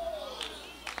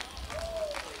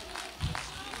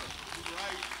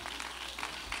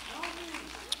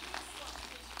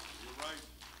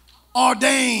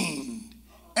 Ordained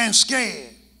and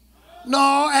scared.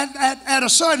 No, at a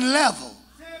certain level,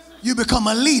 you become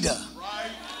a leader.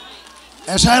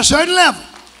 That's at a certain level.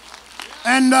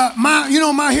 And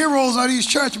my heroes are these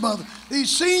church mothers,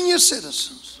 these senior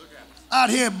citizens out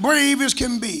here, brave as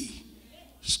can be,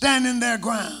 standing their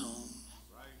ground.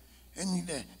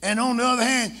 And on the other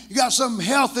hand, you got some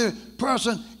healthy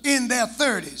person in their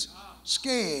 30s,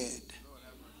 scared.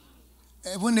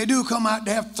 And when they do come out,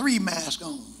 they have 3 masks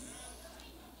on.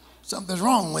 Something's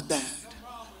wrong with that.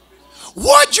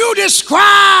 Would you use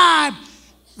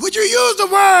the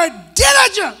word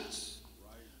diligence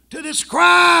to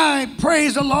describe,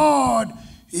 praise the Lord,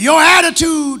 your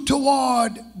attitude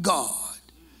toward God?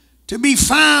 To be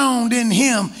found in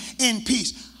him in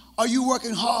peace. Are you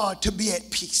working hard to be at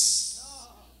peace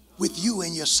with you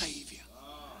and your Savior?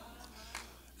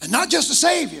 And not just the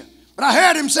Savior, but I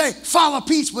heard him say, follow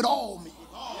peace with all men.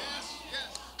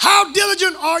 How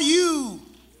diligent are you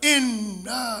in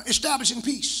establishing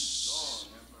peace?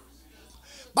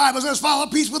 Bible says, follow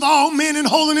peace with all men in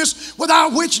holiness,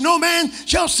 without which no man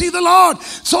shall see the Lord.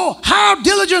 So how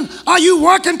diligent are you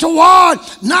working toward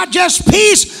not just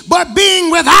peace, but being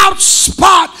without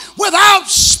spot? Without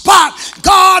spot.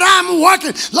 God, I'm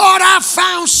working. Lord, I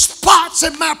found spots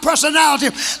in my personality.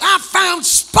 I found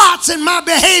spots in my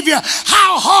behavior.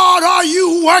 How hard are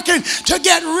you working to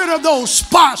get rid of those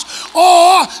spots?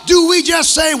 Or do we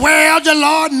just say, well, the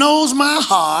Lord knows my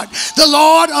heart. The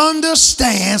Lord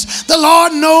understands. The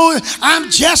Lord knows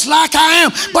I'm just like I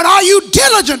am. But are you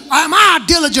diligent? Am I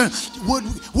diligent?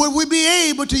 Would we be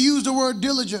able to use the word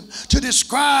diligent to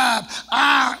describe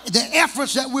the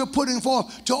efforts that we're putting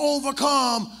forth to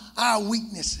overcome our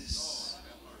weaknesses?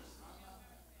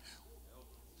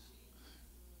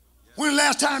 When the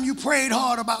last time you prayed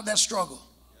hard about that struggle?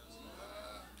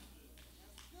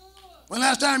 When the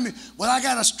last time I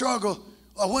got a struggle,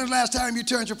 or when the last time you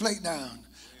turned your plate down?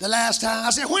 The last time, I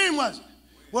said, when was it?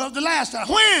 Well, the last time,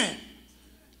 when?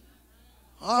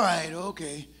 All right,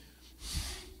 okay.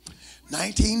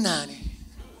 1990.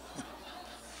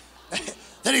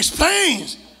 That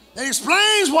explains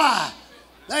why.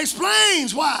 That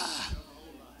explains why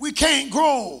we can't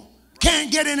grow, can't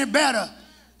get any better.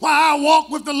 Why our walk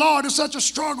with the Lord is such a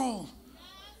struggle.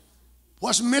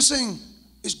 What's missing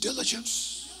is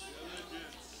diligence.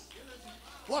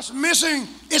 What's missing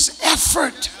is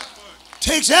effort.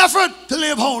 Takes effort to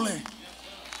live holy.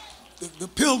 The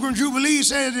Pilgrim Jubilee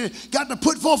says you got to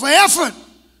put forth an effort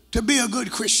to be a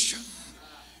good Christian.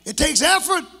 It takes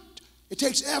effort. It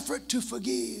takes effort to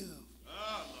forgive.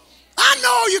 I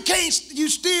know you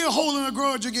still holding a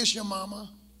grudge against your mama.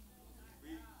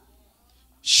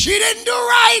 She didn't do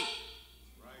right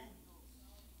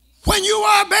when you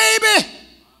were a baby.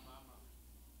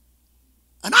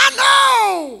 And I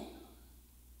know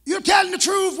you're telling the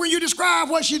truth when you describe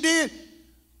what she did.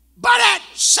 But at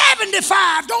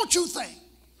 75, don't you think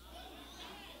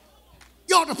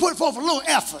you ought to put forth a little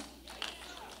effort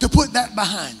to put that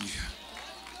behind you?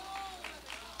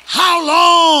 How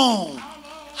long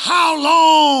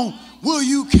will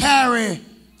you carry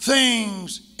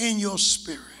things in your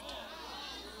spirit?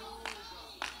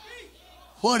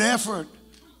 What effort,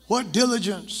 what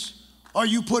diligence are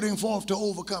you putting forth to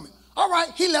overcome it? All right,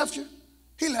 he left you.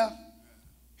 He left.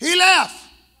 He left.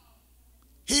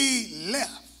 He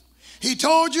left. He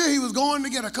told you he was going to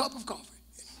get a cup of coffee.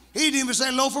 He didn't even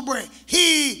say loaf of bread.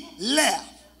 He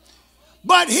left.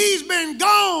 But he's been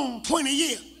gone 20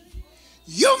 years.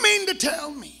 You mean to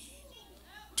tell me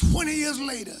 20 years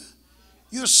later,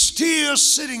 you're still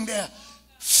sitting there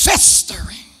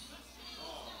festering?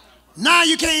 Now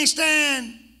you can't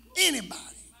stand anybody.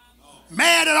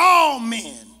 Mad at all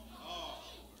men.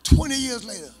 20 years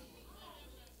later.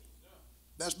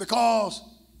 That's because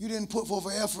you didn't put forth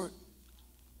an effort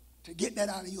to get that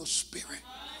out of your spirit.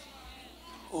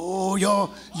 Oh,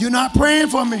 y'all, you're not praying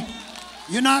for me.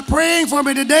 You're not praying for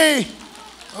me today.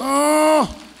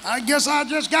 Oh, I guess I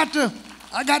got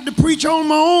to preach on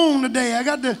my own today.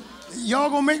 Y'all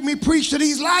gonna make me preach to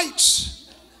these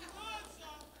lights.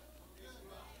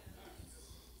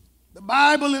 The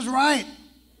Bible is right.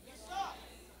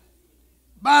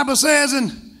 Bible says in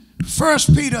 1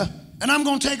 Peter, and I'm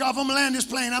going to take off, I'm going to land this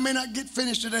plane. I may not get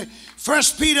finished today. 1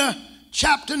 Peter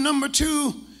chapter number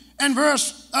 2 and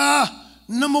verse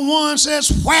number 1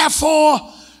 says, wherefore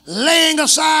laying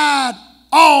aside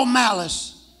all malice.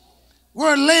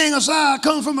 Word laying aside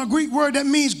comes from a Greek word that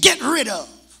means get rid of.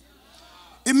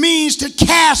 It means to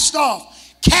cast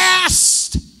off.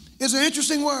 Cast is an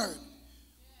interesting word.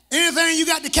 Anything you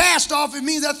got to cast off, it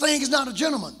means that thing is not a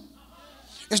gentleman.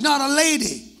 It's not a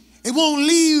lady. It won't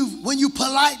leave when you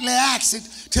politely ask it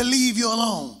to leave you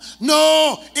alone.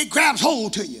 No, it grabs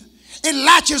hold to you. It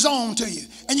latches on to you.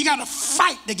 And you got to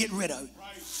fight to get rid of it.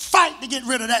 Fight to get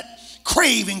rid of that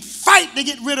craving. Fight to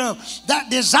get rid of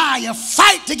that desire.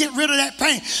 Fight to get rid of that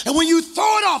pain. And when you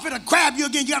throw it off, it'll grab you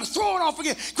again. You got to throw it off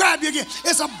again, grab you again.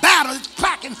 It's a battle. It's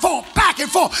back and forth, back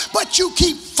and forth. But you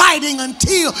keep fighting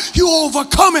until you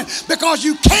overcome it, because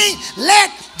you can't let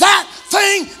that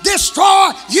thing destroy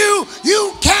you.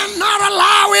 You cannot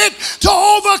allow it to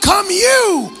overcome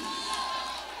you,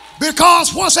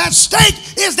 because what's at stake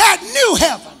is that new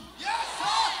heaven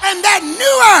and that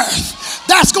new earth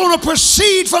that's going to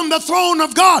proceed from the throne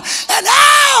of God. And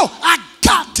now I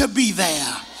got to be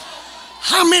there.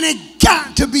 How many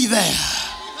got to be there?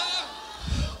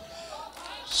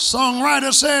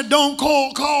 Songwriter said, don't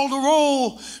call the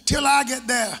roll till I get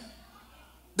there.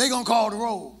 They're going to call the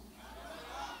roll.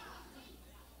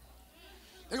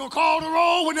 They're going to call the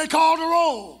roll when they call the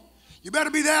roll. You better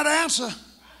be there to answer.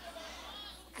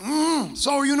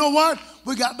 So you know what?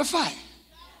 We got to fight.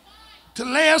 To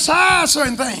lay aside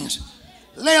certain things.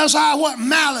 Lay aside what?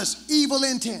 Malice, evil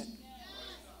intent.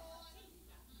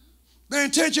 The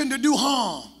intention to do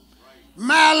harm.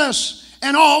 Malice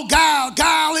and all guile.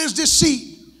 Guile is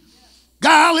deceit.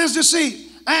 Guile is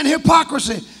deceit. And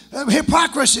hypocrisy.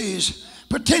 Hypocrisy is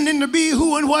pretending to be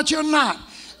who and what you're not.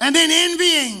 And then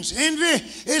envyings. Envy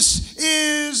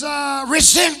is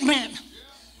resentment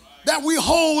that we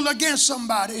hold against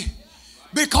somebody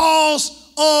because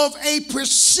of a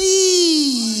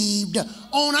perceived,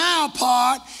 on our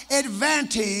part,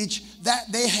 advantage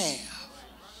that they have.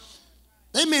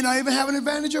 They may not even have an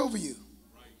advantage over you.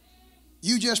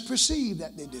 You just perceive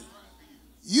that they do.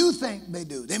 You think they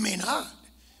do. They may not.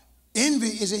 Envy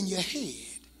is in your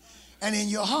head and in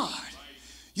your heart.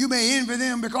 You may envy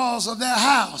them because of their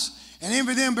house, and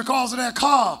envy them because of their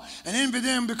car, and envy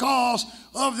them because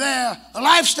of their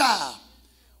lifestyle.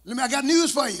 I got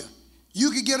news for you.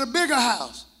 You could get a bigger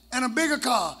house and a bigger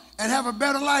car and have a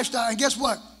better lifestyle, and guess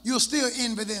what? You'll still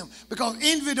envy them, because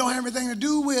envy don't have anything to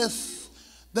do with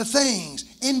the things.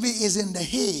 Envy is in the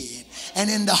head and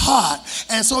in the heart,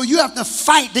 and so you have to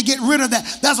fight to get rid of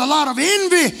that. There's a lot of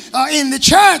envy in the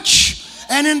church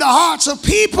and in the hearts of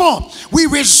people. We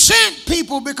resent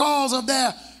people because of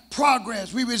their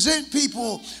progress. We resent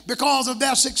people because of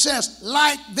their success,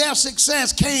 like their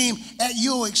success came at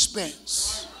your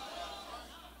expense.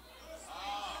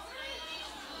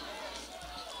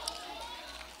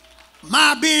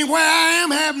 My being where I am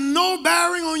have no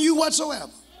bearing on you whatsoever.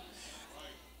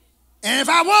 And if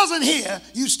I wasn't here,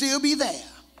 you'd still be there.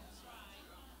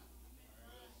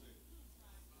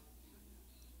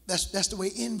 That's the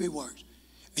way envy works.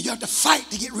 And you have to fight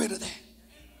to get rid of that.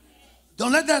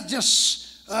 Don't let that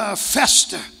just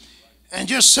fester and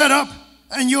just set up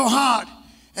in your heart.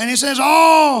 And it says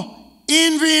all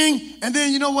envying, and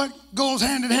then you know what goes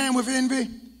hand in hand with envy?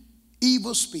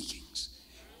 Evil speakings.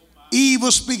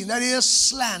 Evil speaking, that is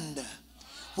slander.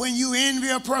 When you envy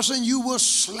a person, you will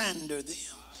slander them.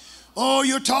 Oh,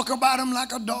 you talk about them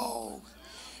like a dog.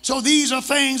 So these are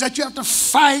things that you have to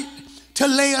fight to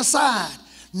lay aside.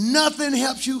 Nothing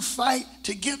helps you fight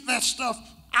to get that stuff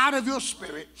out of your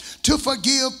spirit, to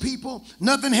forgive people.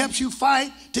 Nothing helps you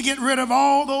fight to get rid of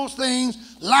all those things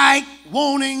like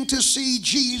wanting to see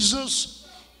Jesus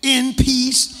in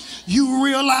peace. You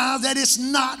realize that it's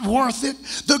not worth it.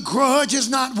 The grudge is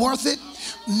not worth it.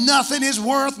 Nothing is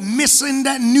worth missing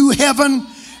that new heaven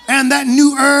and that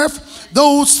new earth,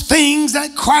 those things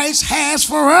that Christ has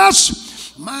for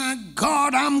us. My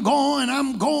God, I'm going.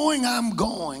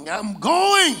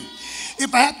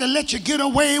 If I have to let you get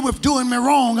away with doing me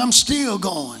wrong, I'm still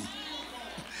going.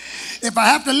 If I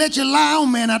have to let you lie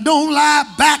on me and I don't lie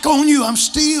back on you, I'm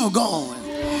still going.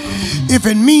 If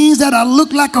it means that I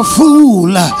look like a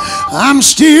fool, I'm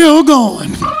still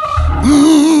going.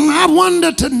 I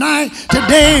wonder today,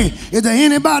 is there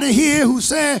anybody here who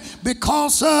said,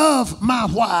 because of my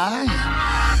why,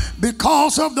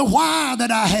 because of the why that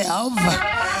I have,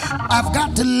 I've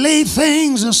got to lay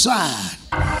things aside.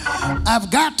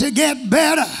 I've got to get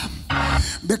better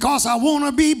because I want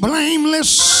to be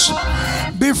blameless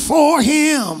before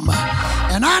him.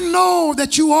 And I know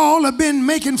that you all have been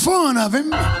making fun of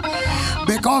him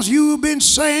because you've been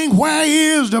saying, where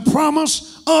is the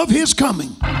promise of his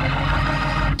coming?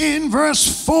 In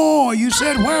verse 4, you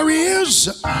said, where is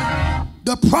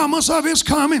the promise of his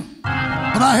coming?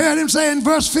 But I heard him say in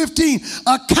verse 15,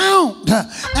 account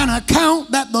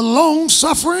that the long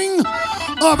suffering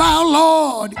of our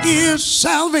Lord is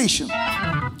salvation.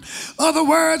 Other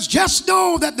words, just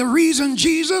know that the reason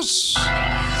Jesus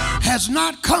has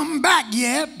not come back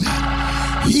yet,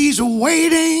 he's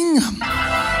waiting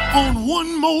on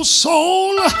one more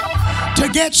soul to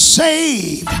get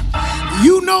saved.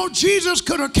 You know, Jesus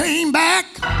could have came back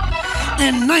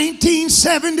in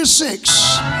 1976,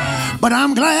 but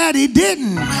I'm glad he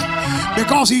didn't,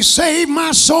 because he saved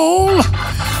my soul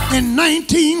in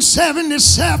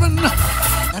 1977.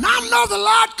 And I know the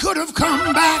Lord could have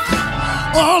come back,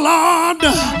 oh Lord,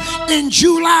 in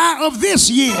July of this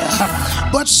year,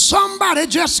 but somebody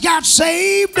just got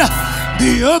saved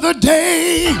the other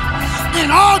day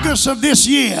in August of this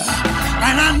year,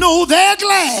 and I know they're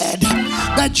glad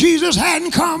that Jesus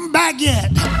hadn't come back yet.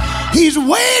 He's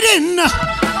waiting,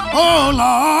 oh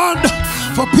Lord,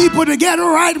 for people to get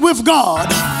right with God.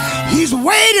 He's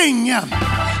waiting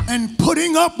and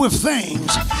putting up with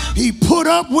things. He put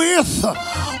up with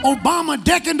Obama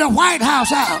decking the White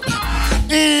House out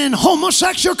in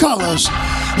homosexual colors.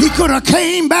 He could have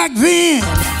came back then,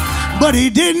 but he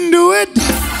didn't do it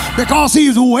because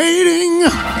he's waiting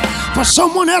for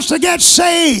someone else to get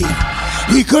saved.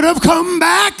 He could have come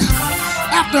back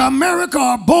after America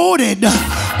aborted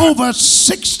over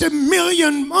 60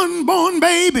 million unborn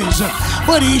babies,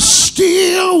 but he's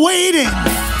still waiting,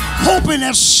 hoping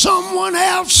that someone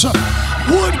else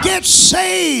would get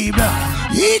saved.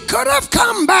 He could have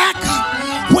come back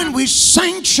when we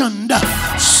sanctioned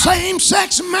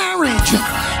same-sex marriage,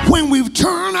 when we've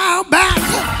turned our back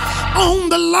on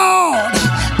the Lord,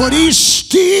 but he's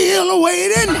still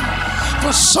waiting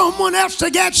for someone else to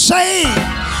get saved.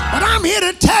 But I'm here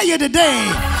to tell you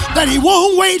today that he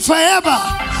won't wait forever.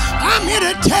 I'm here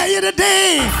to tell you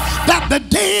today that the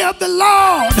day of the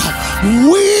Lord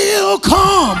will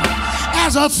come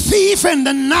as a thief in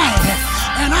the night,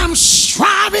 and I'm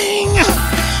striving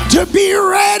to be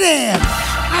ready.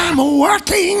 I'm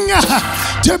working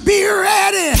to be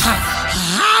ready.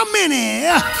 How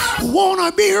many want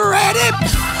to be ready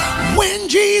when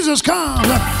Jesus comes?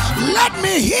 Let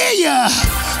me hear you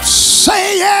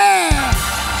say yeah.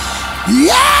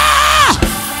 Yeah!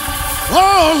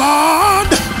 Oh Lord,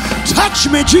 touch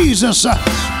me, Jesus.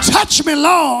 Touch me,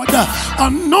 Lord.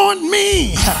 Anoint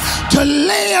me to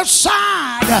lay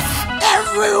aside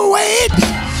every weight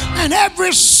and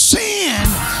every sin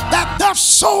that doth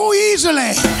so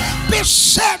easily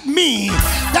beset me,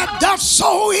 that doth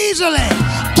so easily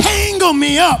tangle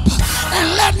me up,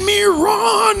 and let me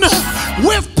run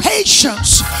with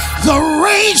patience the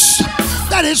race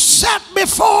that is set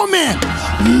before me,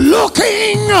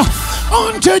 looking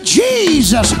unto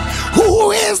Jesus,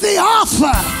 who is the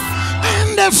author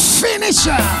and the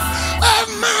finisher of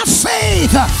my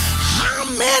faith. How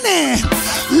many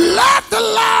love the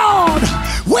Lord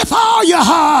with all your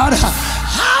heart?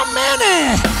 How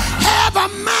many have a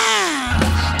mind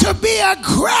to be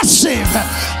aggressive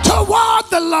toward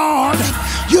the Lord?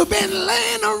 You've been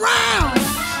laying around.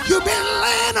 You've been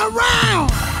laying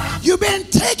around. You've been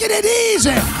taking it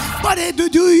easy. But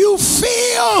do you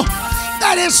feel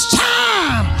that it's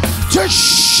time to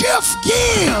shift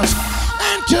gears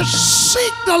and to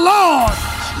seek the Lord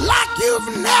like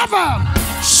you've never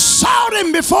sought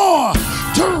him before,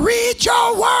 to read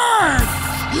your word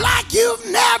like you've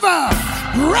never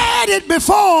read it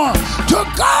before, to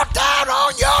go down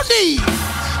on your knees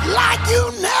like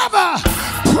you never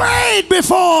prayed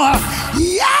before.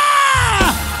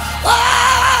 Yeah!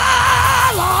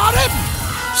 Oh, Lord,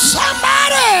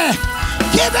 somebody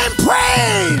give him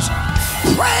praise.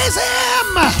 Praise him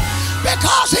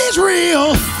because he's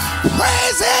real.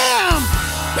 Praise him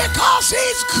because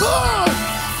he's good.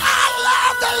 I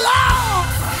love the Lord.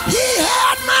 He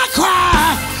heard my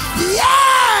cry.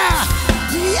 Yeah!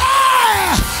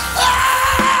 Yeah! Oh!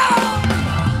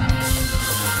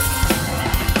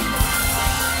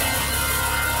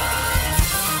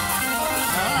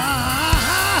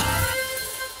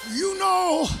 You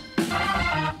know,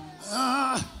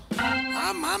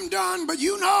 I'm done, but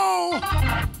you know,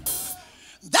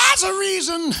 that's a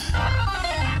reason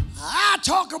I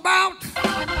talk about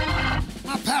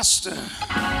my pastor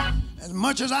as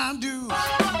much as I do.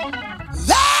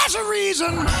 There's a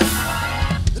reason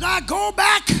that I go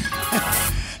back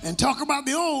and talk about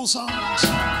the old songs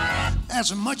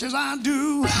as much as I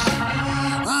do,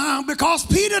 because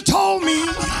Peter told me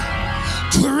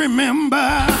to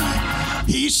remember.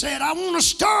 He said, I want to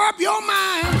stir up your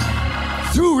mind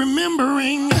through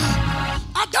remembering.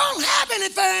 I don't have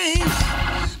anything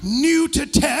new to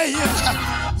tell you.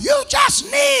 You just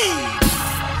need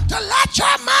to let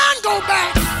your mind go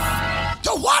back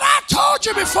to what I told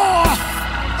you before.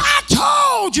 I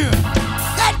told you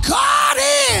that God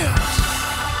is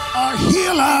a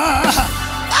healer.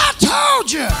 I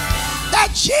told you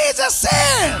that Jesus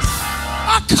is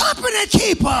a company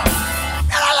keeper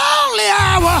in a lonely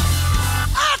hour.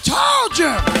 I told you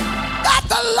that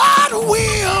the Lord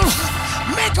will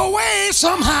make a way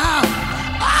somehow.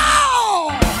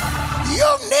 All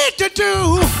you need to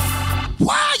do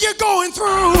while you're going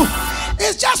through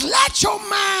is just let your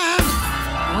mind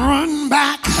run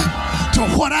back to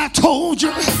what I told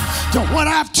you, to what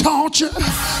I've taught you,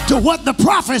 to what the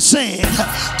prophet said,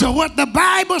 to what the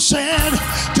Bible said,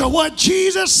 to what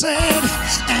Jesus said,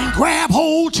 and grab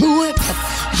hold to it.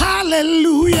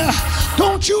 Hallelujah.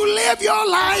 Don't you live your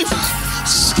life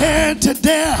scared to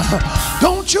death.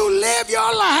 Don't you live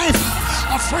your life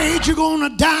afraid you're gonna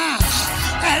die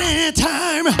at any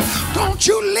time. Don't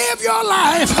you live your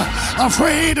life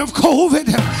afraid of COVID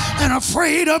and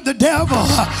afraid of the devil.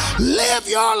 Live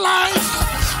your life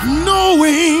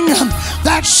knowing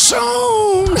that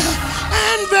soon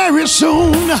and very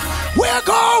soon we're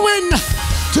going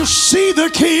to see the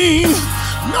King.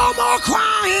 No more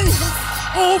crying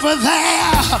over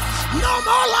there. No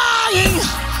more lying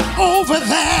over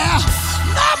there.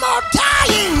 No more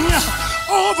dying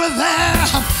over there.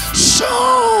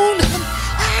 Soon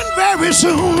and very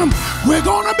soon we're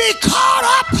gonna be caught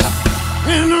up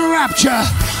in the rapture.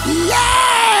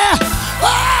 Yeah!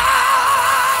 Oh,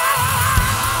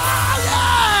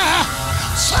 yeah!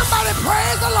 Somebody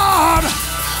praise the Lord.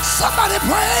 Somebody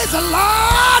praise the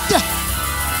Lord.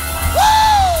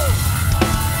 Woo!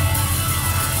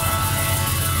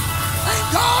 Ain't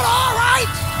God all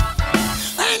right?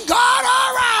 Ain't God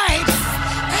all right?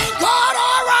 Ain't God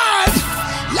all right?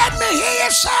 Let me hear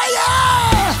you say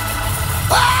yeah.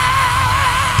 Oh,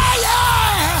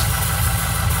 yeah.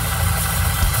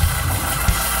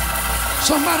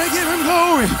 Somebody give him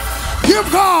glory.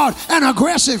 Give God an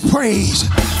aggressive praise.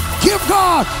 Give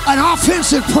God an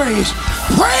offensive praise.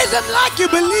 Praise him like you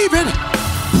believe it.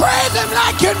 Praise him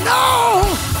like you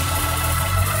know.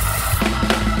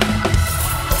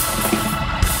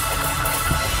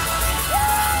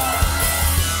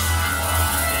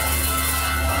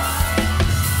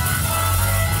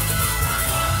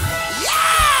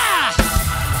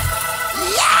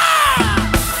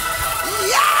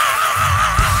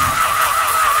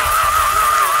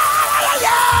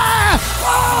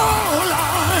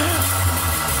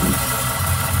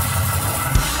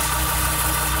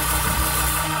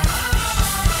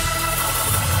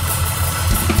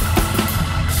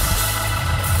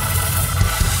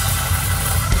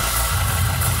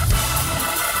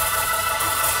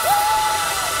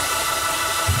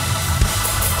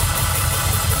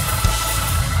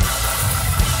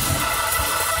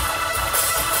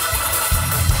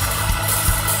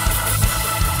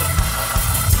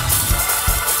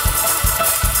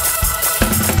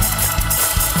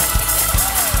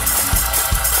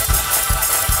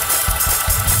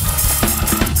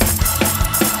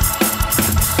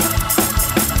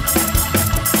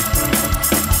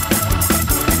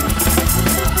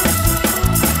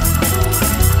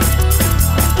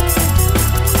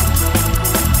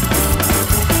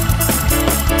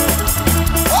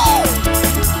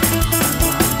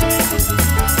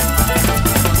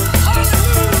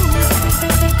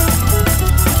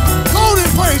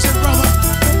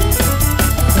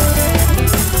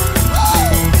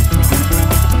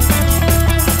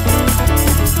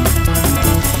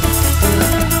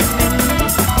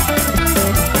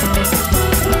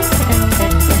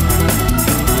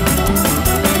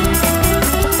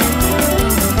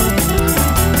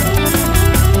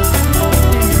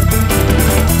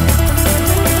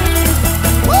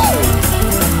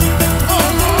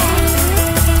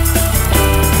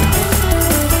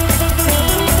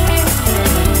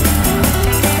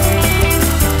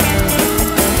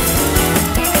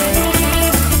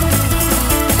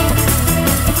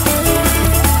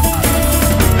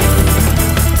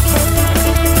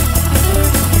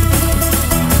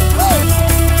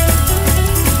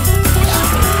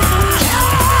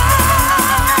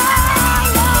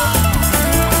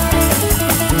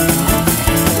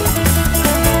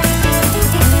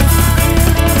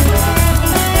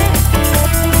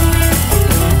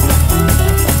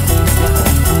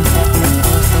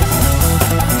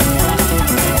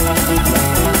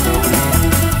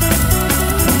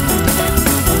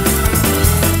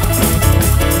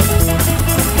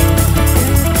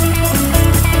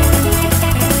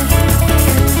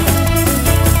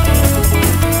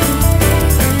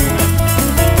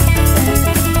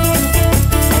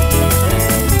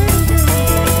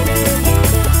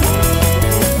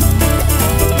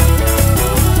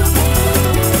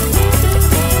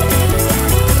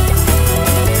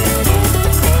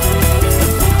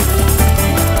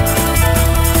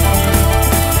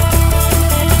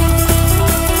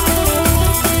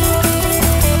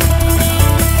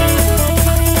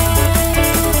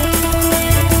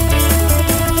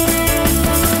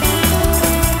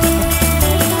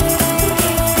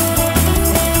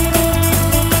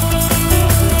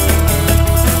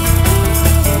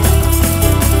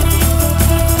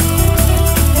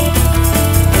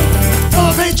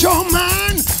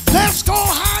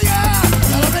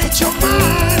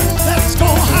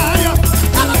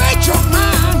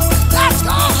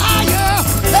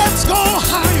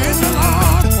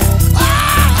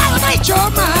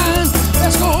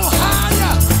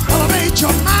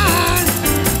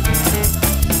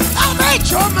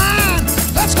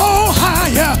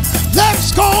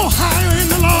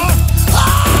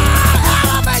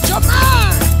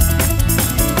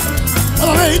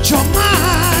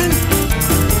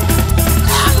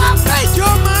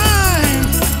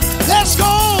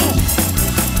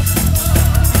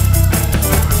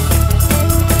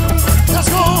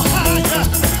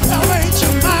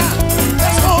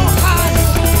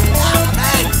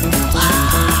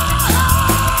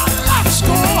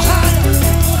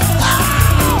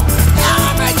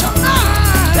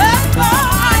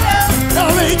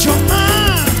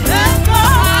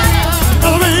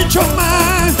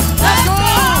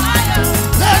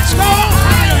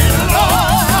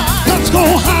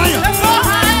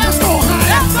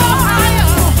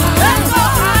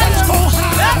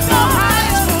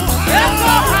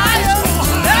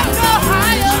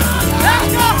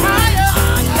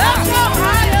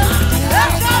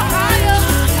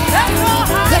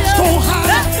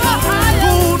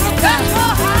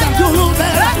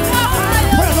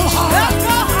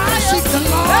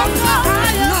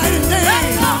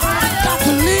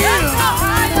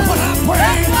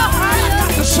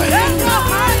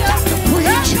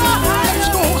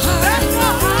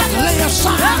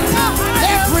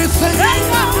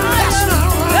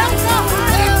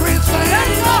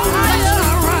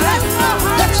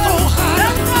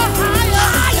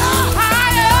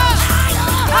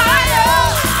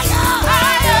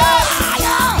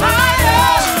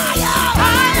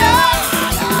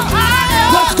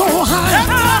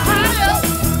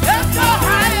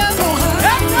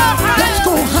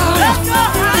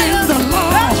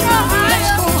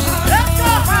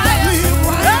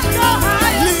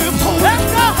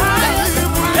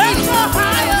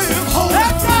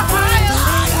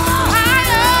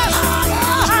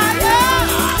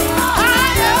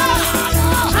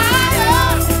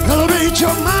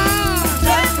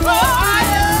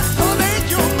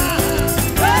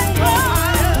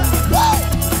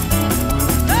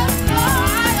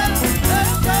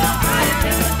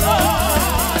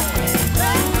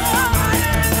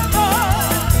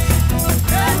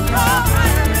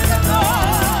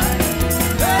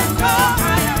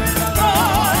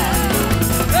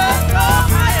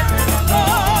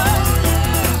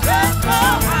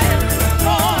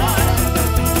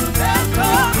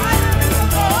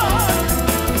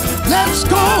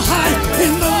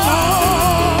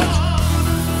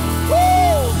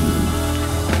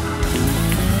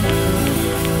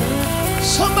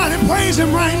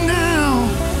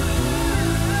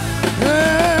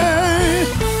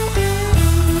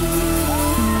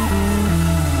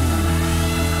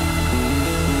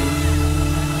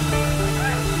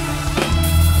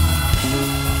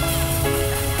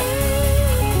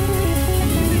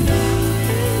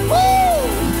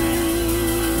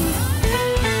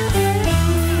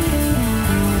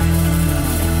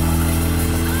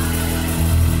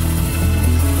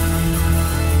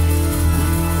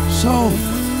 So,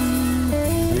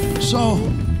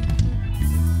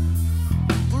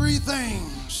 three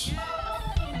things.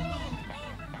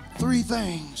 Three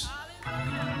things.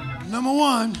 Number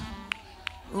one,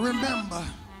 remember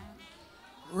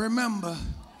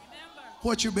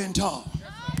what you've been taught.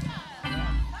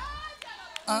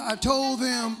 I told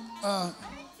them,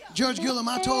 Judge Gillum,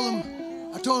 I told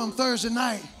him Thursday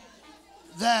night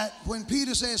that when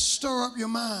Peter says stir up your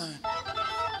mind,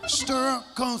 stir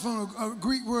up comes from a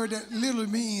Greek word that literally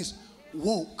means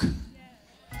woke.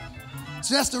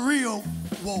 So that's the real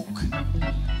woke.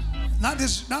 Not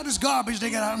this garbage they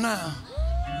got out now.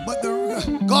 But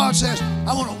God says,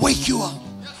 I want to wake you up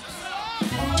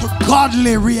to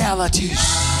godly realities.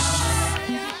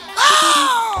 Oh!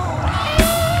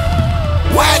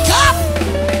 Wake up!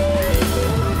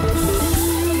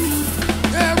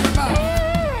 Everybody.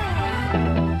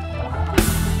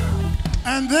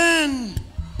 And then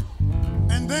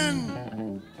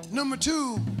number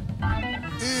two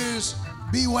is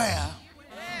beware.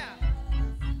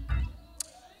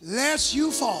 Lest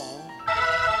you fall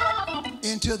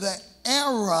into the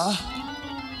error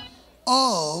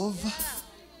of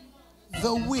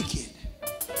the wicked.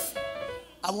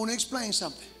 I want to explain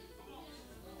something.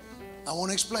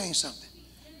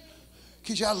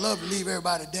 Keisha, I love to leave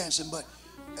everybody dancing, but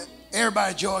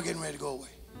everybody's joy getting ready to go away.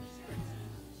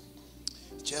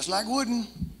 Just like Wooden.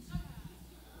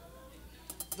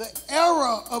 The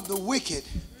error of the wicked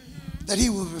that he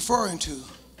was referring to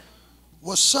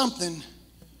was something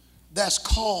that's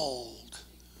called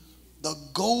the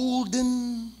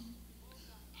golden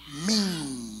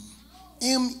mean.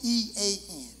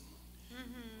 M-E-A-N.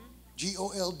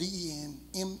 Golden,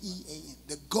 M-E-A-N.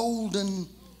 The golden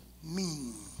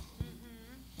mean.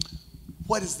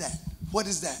 What is that? What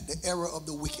is that? The error of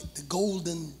the wicked. The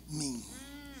golden mean.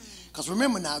 Because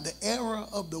remember now, the error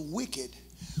of the wicked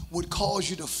would cause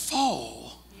you to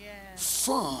fall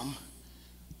from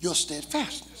your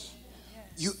steadfastness.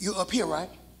 You're up here, right?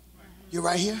 You're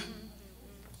right here.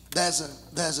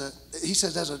 He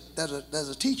says there's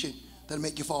a teaching that'll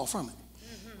make you fall from it.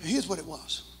 And here's what it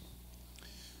was.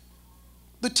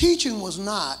 The teaching was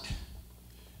not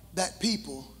that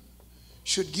people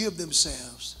should give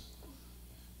themselves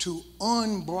to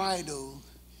unbridled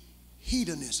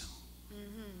hedonism.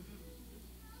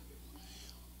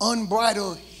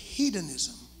 Unbridled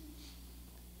hedonism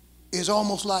is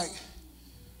almost like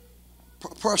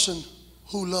a person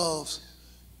who loves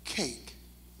cake.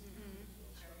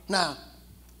 Now,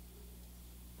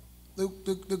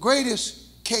 the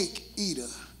greatest cake eater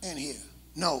in here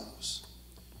knows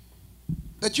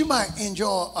that you might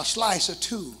enjoy a slice or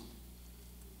two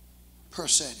per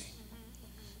setting.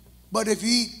 But if you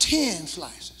eat 10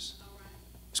 slices,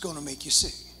 it's going to make you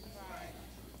sick.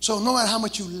 So no matter how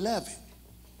much you love it,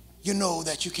 you know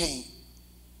that you can't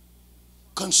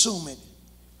consume it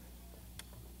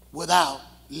without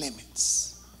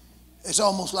limits. It's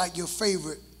almost like your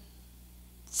favorite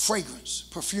fragrance,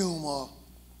 perfume, or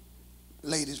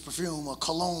ladies, perfume, or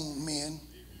cologne, men.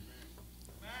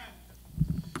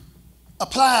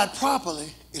 Applied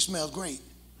properly, it smells great.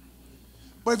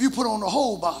 But if you put on the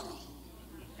whole bottle,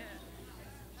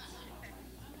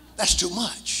 that's too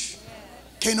much.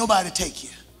 Can't nobody take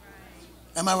you.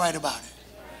 Am I right about it?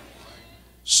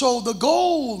 So the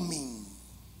goal mean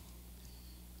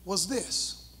was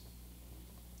this.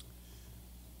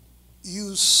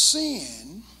 You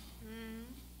sin,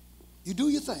 you do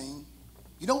your thing,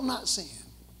 you don't not sin.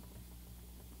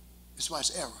 That's why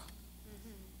it's error.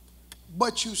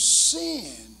 But you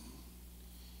sin,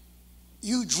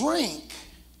 you drink.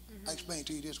 I explain it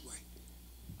to you this way.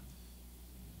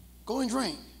 Go and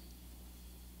drink,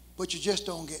 but you just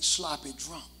don't get sloppy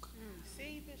drunk.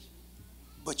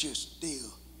 But you're still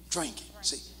drinking.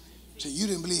 See, so you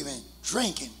didn't believe in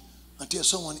drinking until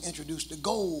someone introduced the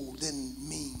golden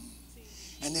mean.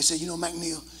 And they said, you know,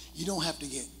 McNeil, you don't have to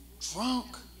get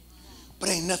drunk, but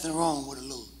ain't nothing wrong with a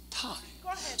little toddy.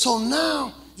 So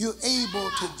now you're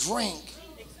able to drink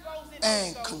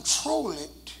and control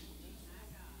it.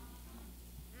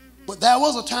 But there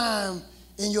was a time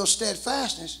in your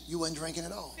steadfastness you weren't drinking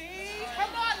at all.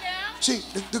 See,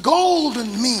 the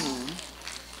golden mean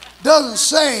doesn't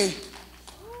say,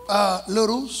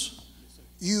 littles,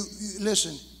 you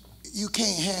listen, you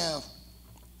can't have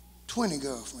 20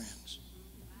 girlfriends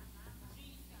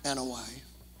and a wife,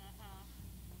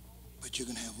 but you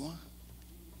can have one.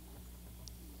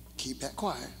 Keep that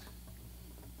quiet.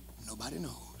 Nobody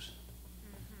knows.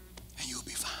 And you'll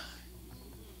be fine.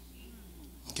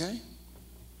 Okay?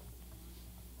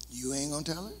 You ain't gonna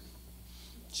tell it.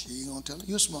 She ain't gonna tell it.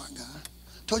 You're a smart guy.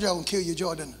 Told you I was gonna kill your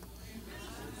jaw, didn't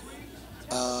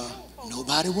I?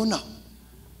 Nobody will know.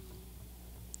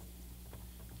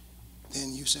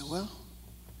 Then you say, well,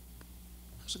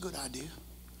 that's a good idea.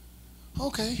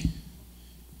 Okay.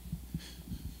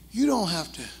 You don't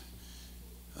have to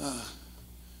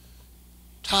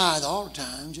tithe all the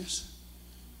time. Just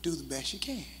do the best you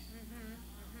can.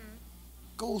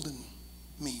 Golden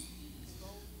mean.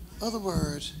 In other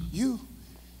words, you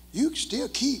still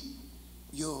keep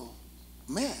your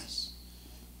mess,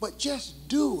 but just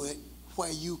do it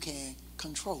where you can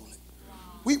control it.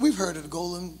 We've heard of the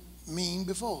golden mean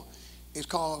before. It's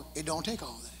called, it don't take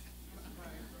all that.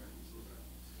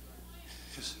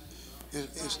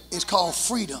 It's called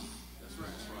freedom.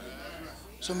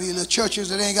 Some of you little churches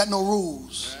that ain't got no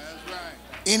rules.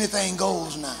 Anything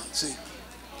goes now. See,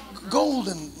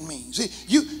 golden mean. See,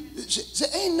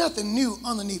 ain't nothing new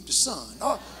underneath the sun.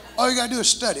 All you got to do is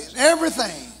study it.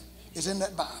 Everything is in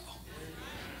that Bible.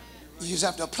 You just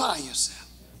have to apply yourself.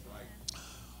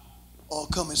 Or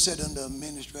come and sit under a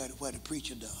ministry where the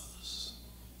preacher does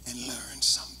and learn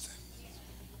something.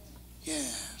 Yeah,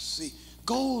 see,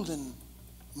 golden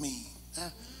mean.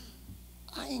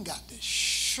 I ain't got to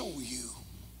show you,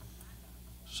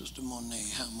 Sister Monet,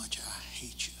 how much I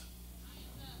hate you.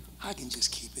 I can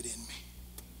just keep it in me.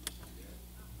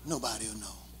 Nobody will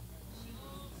know.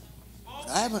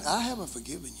 But I haven't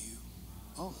forgiven you.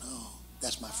 Oh no,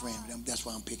 that's my friend. That's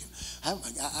why I'm picking.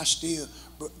 I still,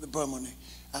 Brother Monet,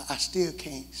 I still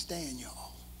can't stand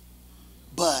y'all.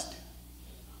 But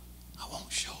I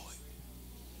won't show it.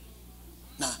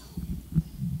 Now,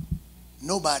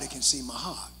 nobody can see my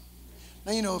heart.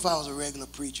 Now, you know, if I was a regular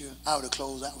preacher, I would have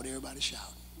closed out with everybody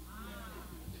shouting.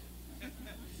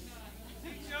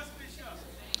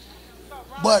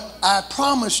 But I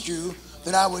promised you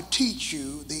that I would teach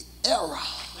you the error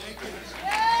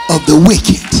of the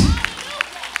wicked.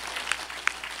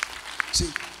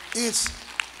 See,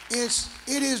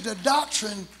 it is the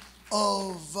doctrine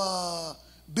of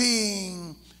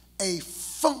being a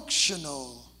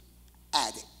functional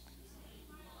addict.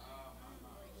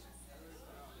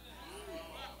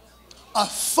 A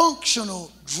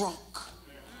functional drunk.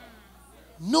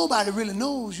 Nobody really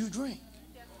knows you drink.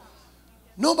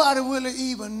 Nobody really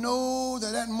even know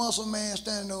that muscle man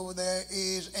standing over there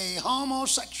is a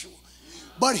homosexual.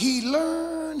 But he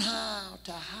learned how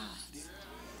to hide it.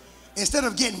 Instead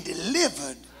of getting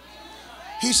delivered,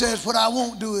 he says, what I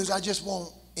won't do is I just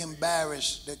won't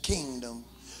embarrass the kingdom.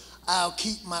 I'll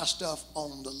keep my stuff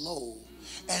on the low.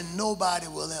 And nobody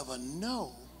will ever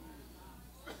know.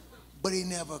 But he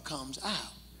never comes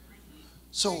out.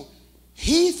 So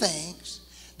he thinks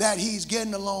that he's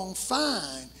getting along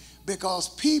fine because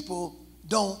people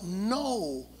don't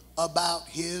know about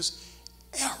his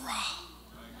error.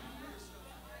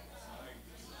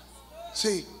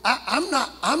 See, I'm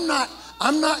not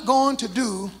going to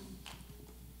do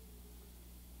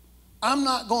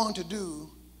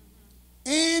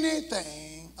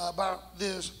anything about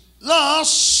this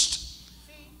lust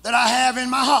that I have in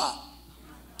my heart.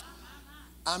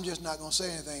 I'm just not going to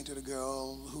say anything to the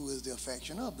girl who is the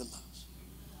affection of the lust.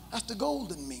 That's the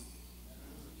golden mean.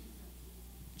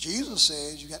 Jesus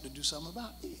says you got to do something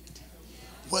about it,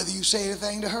 whether you say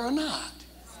anything to her or not.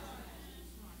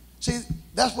 See,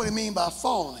 that's what it means by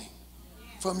falling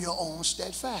from your own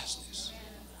steadfastness.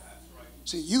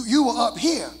 See, you were up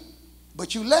here,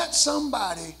 but you let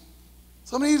somebody,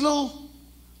 some of these little,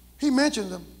 he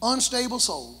mentioned them, unstable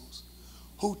souls,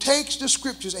 who takes the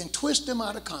scriptures and twist them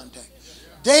out of context.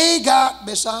 They got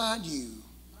beside you.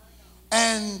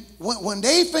 And when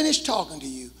they finished talking to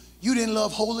you, you didn't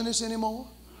love holiness anymore.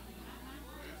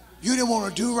 You didn't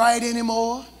want to do right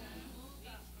anymore.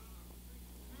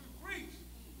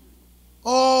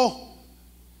 Oh,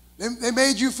 they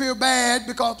made you feel bad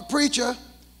because the preacher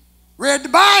read the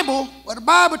Bible. Well, the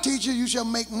Bible teaches you shall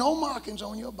make no markings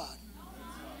on your body.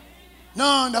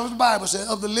 None, that was the Bible says,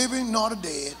 of the living nor the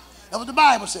dead. That's what the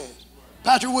Bible says.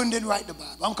 Patrick Wooden didn't write the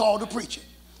Bible. I'm called the preacher.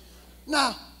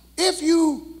 Now, if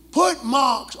you put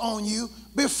marks on you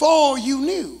before you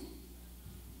knew,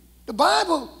 the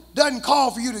Bible doesn't call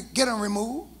for you to get them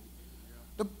removed.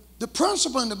 The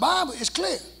principle in the Bible is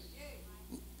clear.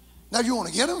 Now, if you want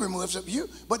to get them removed, it's up to you.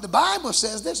 But the Bible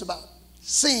says this about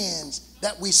sins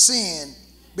that we sinned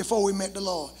before we met the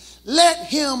Lord. Let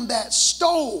him that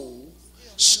stole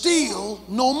steal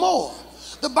no more.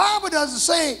 The Bible doesn't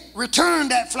say return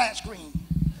that flat screen.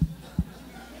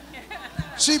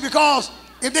 See, because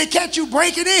if they catch you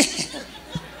breaking in,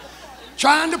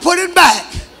 trying to put it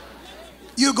back,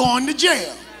 you're going to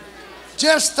jail.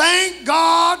 Just thank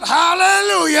God,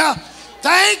 hallelujah.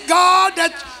 Thank God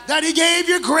that he gave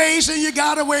you grace and you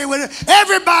got away with it.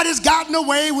 Everybody's gotten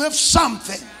away with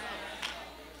something.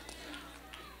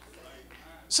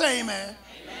 Say amen.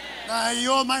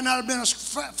 Yours might not have been a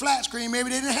flat screen. Maybe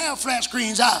they didn't have flat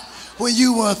screens out when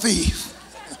you were a thief.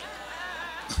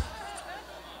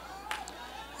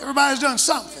 Everybody's done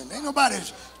something. Ain't nobody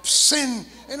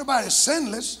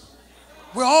sinless.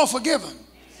 We're all forgiven.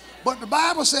 But the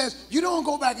Bible says you don't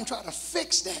go back and try to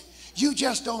fix that. You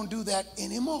just don't do that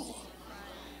anymore.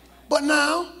 But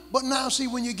now, see,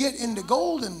 when you get in the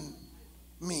golden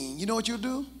mean, you know what you'll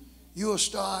do? You'll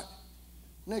start,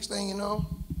 next thing you know,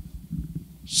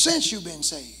 since you've been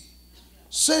saved,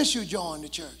 since you joined the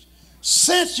church,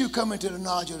 since you come into the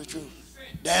knowledge of the truth,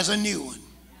 there's a new one.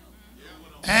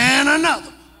 And another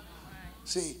one.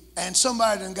 See, and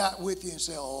somebody done got with you and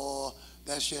said, oh,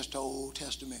 that's just the Old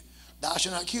Testament. Thou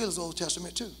shalt not kill is Old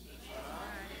Testament too.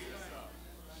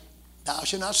 Thou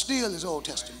shalt not steal is Old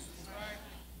Testament.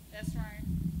 That's right.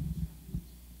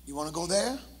 You want to go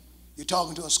there? You're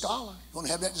talking to a scholar. You want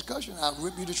to have that discussion? I'll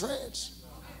rip you to shreds.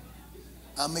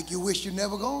 I'll make you wish you'd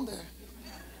never gone there.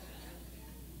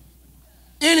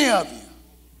 Any of you.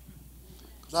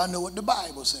 Because I know what the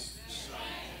Bible says.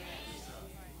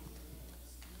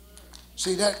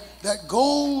 See, that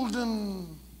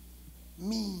golden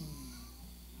mean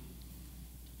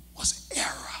was error.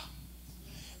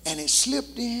 And it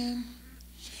slipped in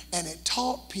and it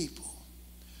taught people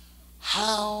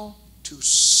how to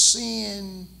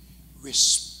sin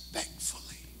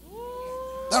respectfully.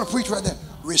 That'll preach right there.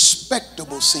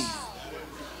 Respectable sin.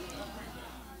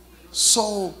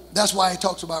 So that's why he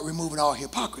talks about removing all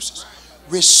hypocrisies.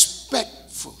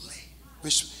 Respectfully.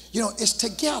 You know, it's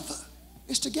together.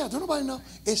 It's together. Don't nobody know?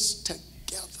 It's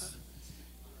together.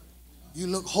 You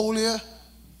look holier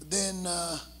than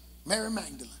Mary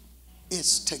Magdalene.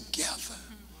 It's together.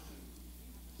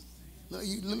 Look,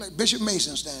 you look like Bishop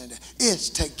Mason standing there. It's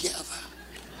together.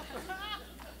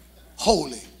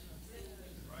 Holy.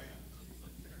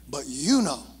 But you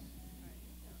know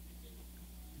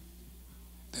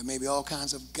there may be all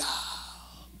kinds of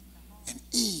guile and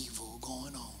evil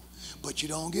going on. But you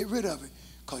don't get rid of it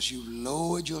because you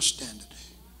lowered your standard.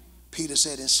 Peter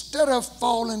said, instead of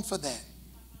falling for that,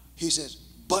 he says,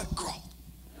 but grow.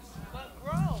 But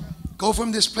grow. Go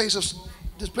from this place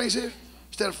here.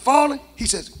 Instead of falling, he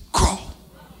says, grow.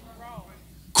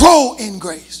 Grow in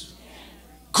grace.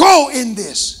 Grow in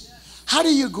this. How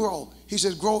do you grow? He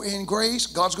says, grow in grace.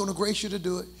 God's going to grace you to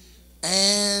do it.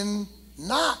 And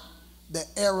not the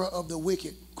error of the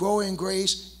wicked. Grow in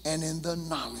grace and in the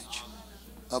knowledge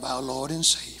of our Lord and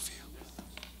Savior,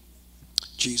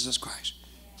 Jesus Christ.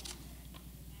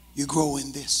 You grow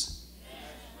in this.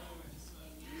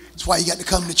 That's why you got to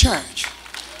come to church.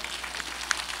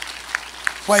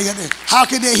 Why you got to, how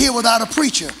can they hear without a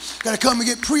preacher? You got to come and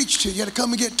get preached to. You got to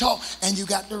come and get taught. And you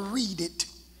got to read it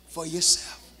for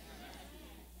yourself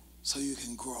so you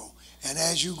can grow. And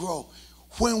as you grow,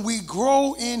 when we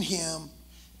grow in him,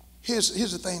 here's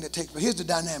the thing that takes place. Here's the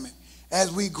dynamic.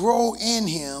 As we grow in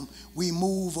him, we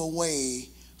move away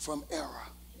from error.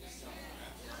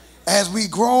 As we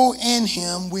grow in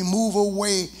him, we move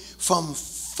away from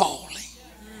falling.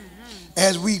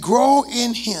 As we grow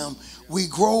in him, we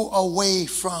grow away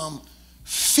from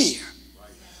fear.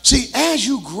 See, as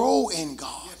you grow in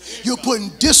God, you're putting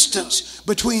distance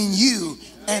between you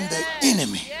and the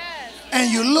enemy. And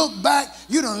you look back,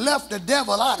 you done left the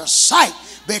devil out of sight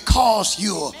because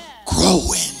you're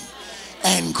growing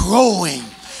and growing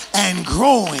and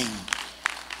growing.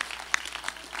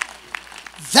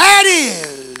 That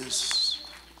is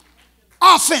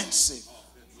offensive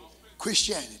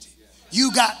Christianity.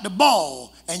 You got the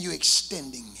ball and you're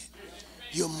extending it.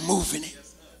 You're moving it.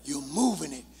 You're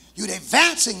moving it. You're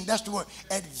advancing, that's the word,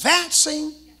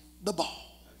 advancing the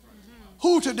ball.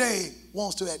 Who today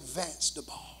wants to advance the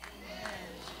ball?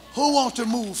 Who wants to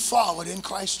move forward in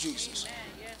Christ Jesus?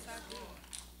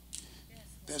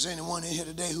 If there's anyone in here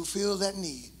today who feels that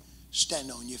need,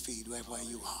 stand on your feet wherever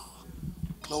you are.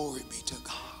 Glory be to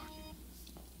God.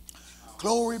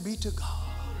 Glory be to God.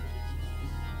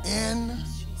 In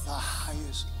the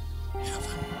highest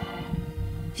heaven.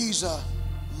 He's a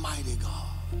mighty God,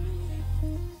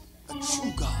 a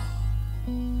true God,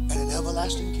 and an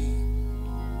everlasting King.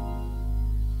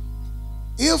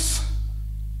 If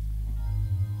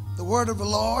the word of the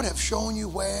Lord have shown you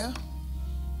where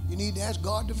you need to ask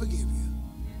God to forgive you,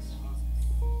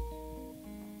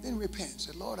 then repent.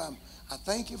 Say, Lord, I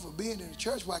thank you for being in the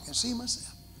church where I can see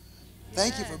myself.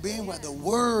 Thank you for being where the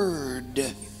word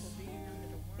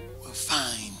will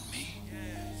find me.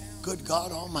 Good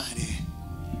God Almighty.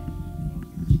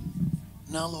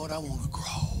 Now, Lord, I want to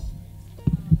grow.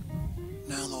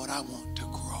 Now, Lord, I want to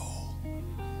grow.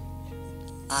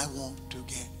 I want to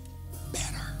get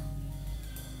better.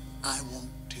 I want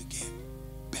to get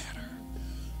better.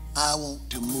 I want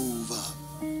to move up.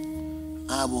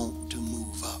 I want to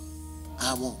move up.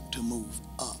 I want to move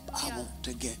up. I want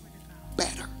to get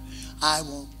better. I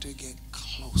want to get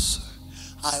closer.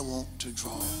 I want to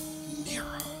draw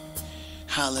nearer.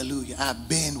 Hallelujah. I've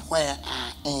been where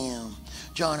I am.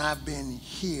 John, I've been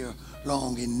here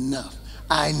long enough.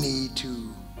 I need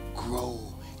to grow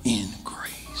in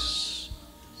grace.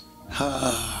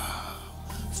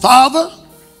 Father,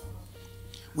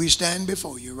 we stand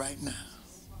before you right now.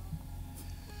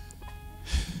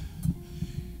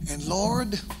 And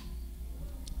Lord,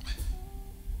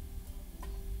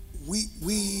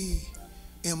 we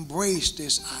embrace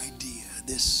this idea,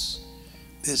 this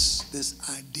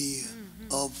idea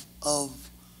of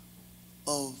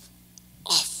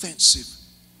offensive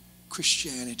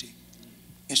Christianity.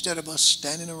 Instead of us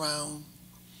standing around,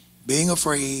 being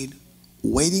afraid,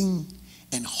 waiting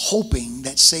and hoping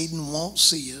that Satan won't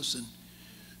see us and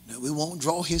that we won't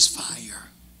draw his fire.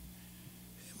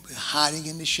 We're hiding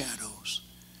in the shadows.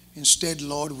 Instead,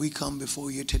 Lord, we come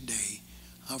before you today.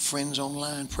 Our friends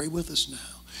online, pray with us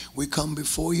now. We come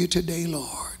before you today,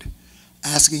 Lord,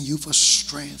 asking you for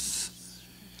strength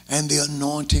and the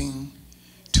anointing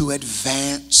to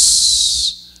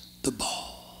advance the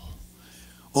ball.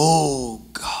 Oh,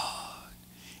 God,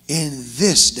 in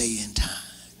this day and time,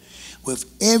 with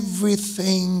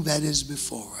everything that is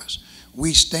before us,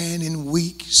 we stand in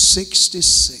week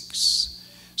 66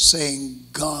 saying,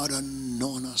 God,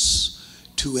 anoint us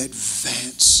to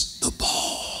advance the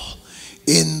ball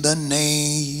in the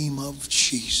name of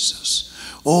Jesus.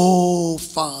 Oh,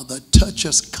 Father, touch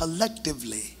us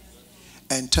collectively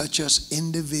and touch us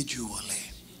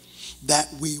individually,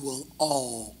 that we will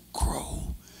all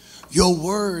grow. Your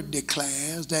word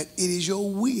declares that it is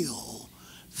your will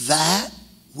that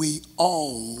we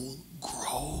all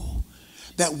grow,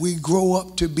 that we grow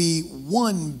up to be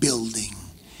one building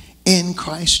in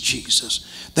Christ Jesus,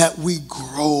 that we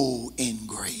grow in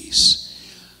grace.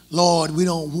 Lord, we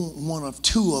don't want one of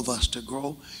two of us to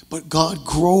grow, but God,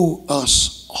 grow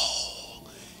us all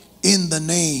in the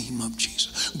name of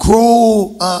Jesus.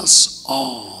 Grow us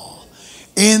all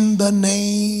in the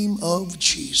name of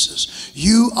Jesus.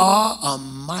 You are a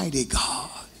mighty God.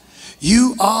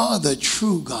 You are the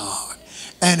true God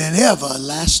and an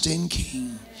everlasting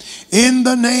King. In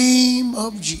the name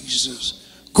of Jesus,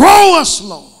 grow us,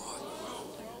 Lord.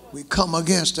 We come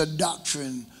against the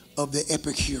doctrine of the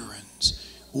Epicureans.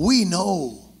 We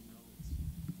know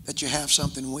that you have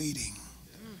something waiting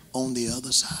on the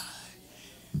other side.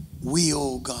 We,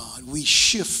 oh God, we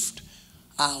shift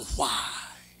our why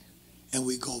and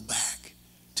we go back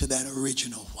to that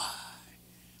original why.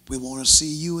 We want to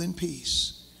see you in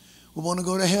peace. We want to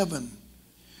go to heaven.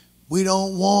 We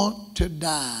don't want to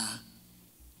die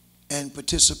and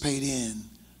participate in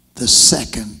the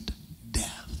second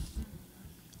death.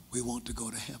 We want to go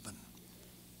to heaven.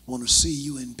 We want to see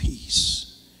you in peace.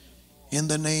 In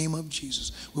the name of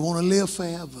Jesus. We want to live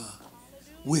forever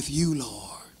with you,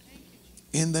 Lord.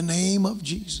 In the name of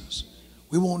Jesus.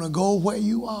 We want to go where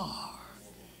you are.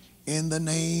 In the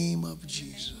name of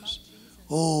Jesus.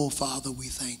 Oh, Father, we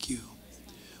thank you.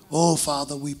 Oh,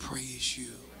 Father, we praise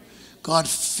you. God,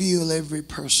 fill every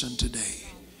person today.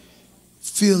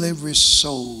 Fill every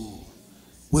soul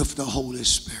with the Holy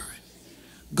Spirit.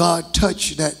 God,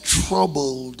 touch that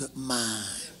troubled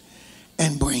mind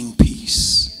and bring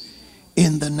peace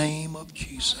in the name of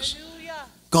Jesus.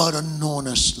 God, anoint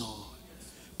us, Lord,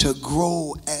 to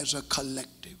grow as a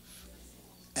collective,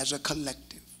 as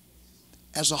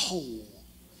a whole,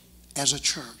 as a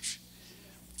church.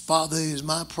 Father, it is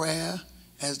my prayer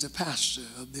as the pastor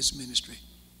of this ministry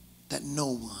that no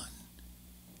one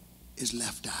is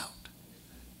left out,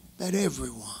 that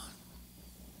everyone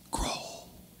grow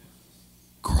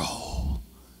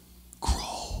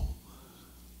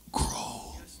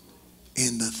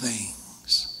in the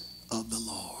things of the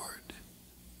Lord.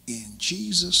 In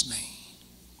Jesus' name,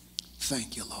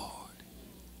 thank you, Lord.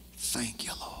 Thank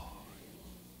you, Lord.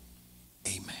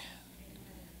 Amen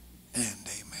and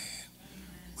amen.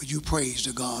 Would you praise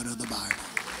the God of the Bible?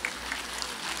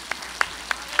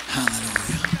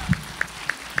 Hallelujah.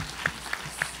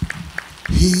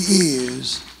 He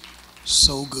is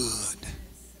so good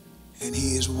and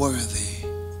he is worthy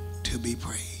to be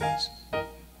praised.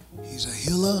 He's a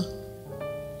healer,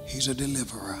 he's a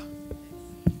deliverer,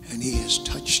 and he has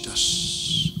touched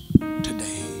us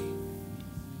today.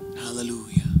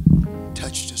 Hallelujah.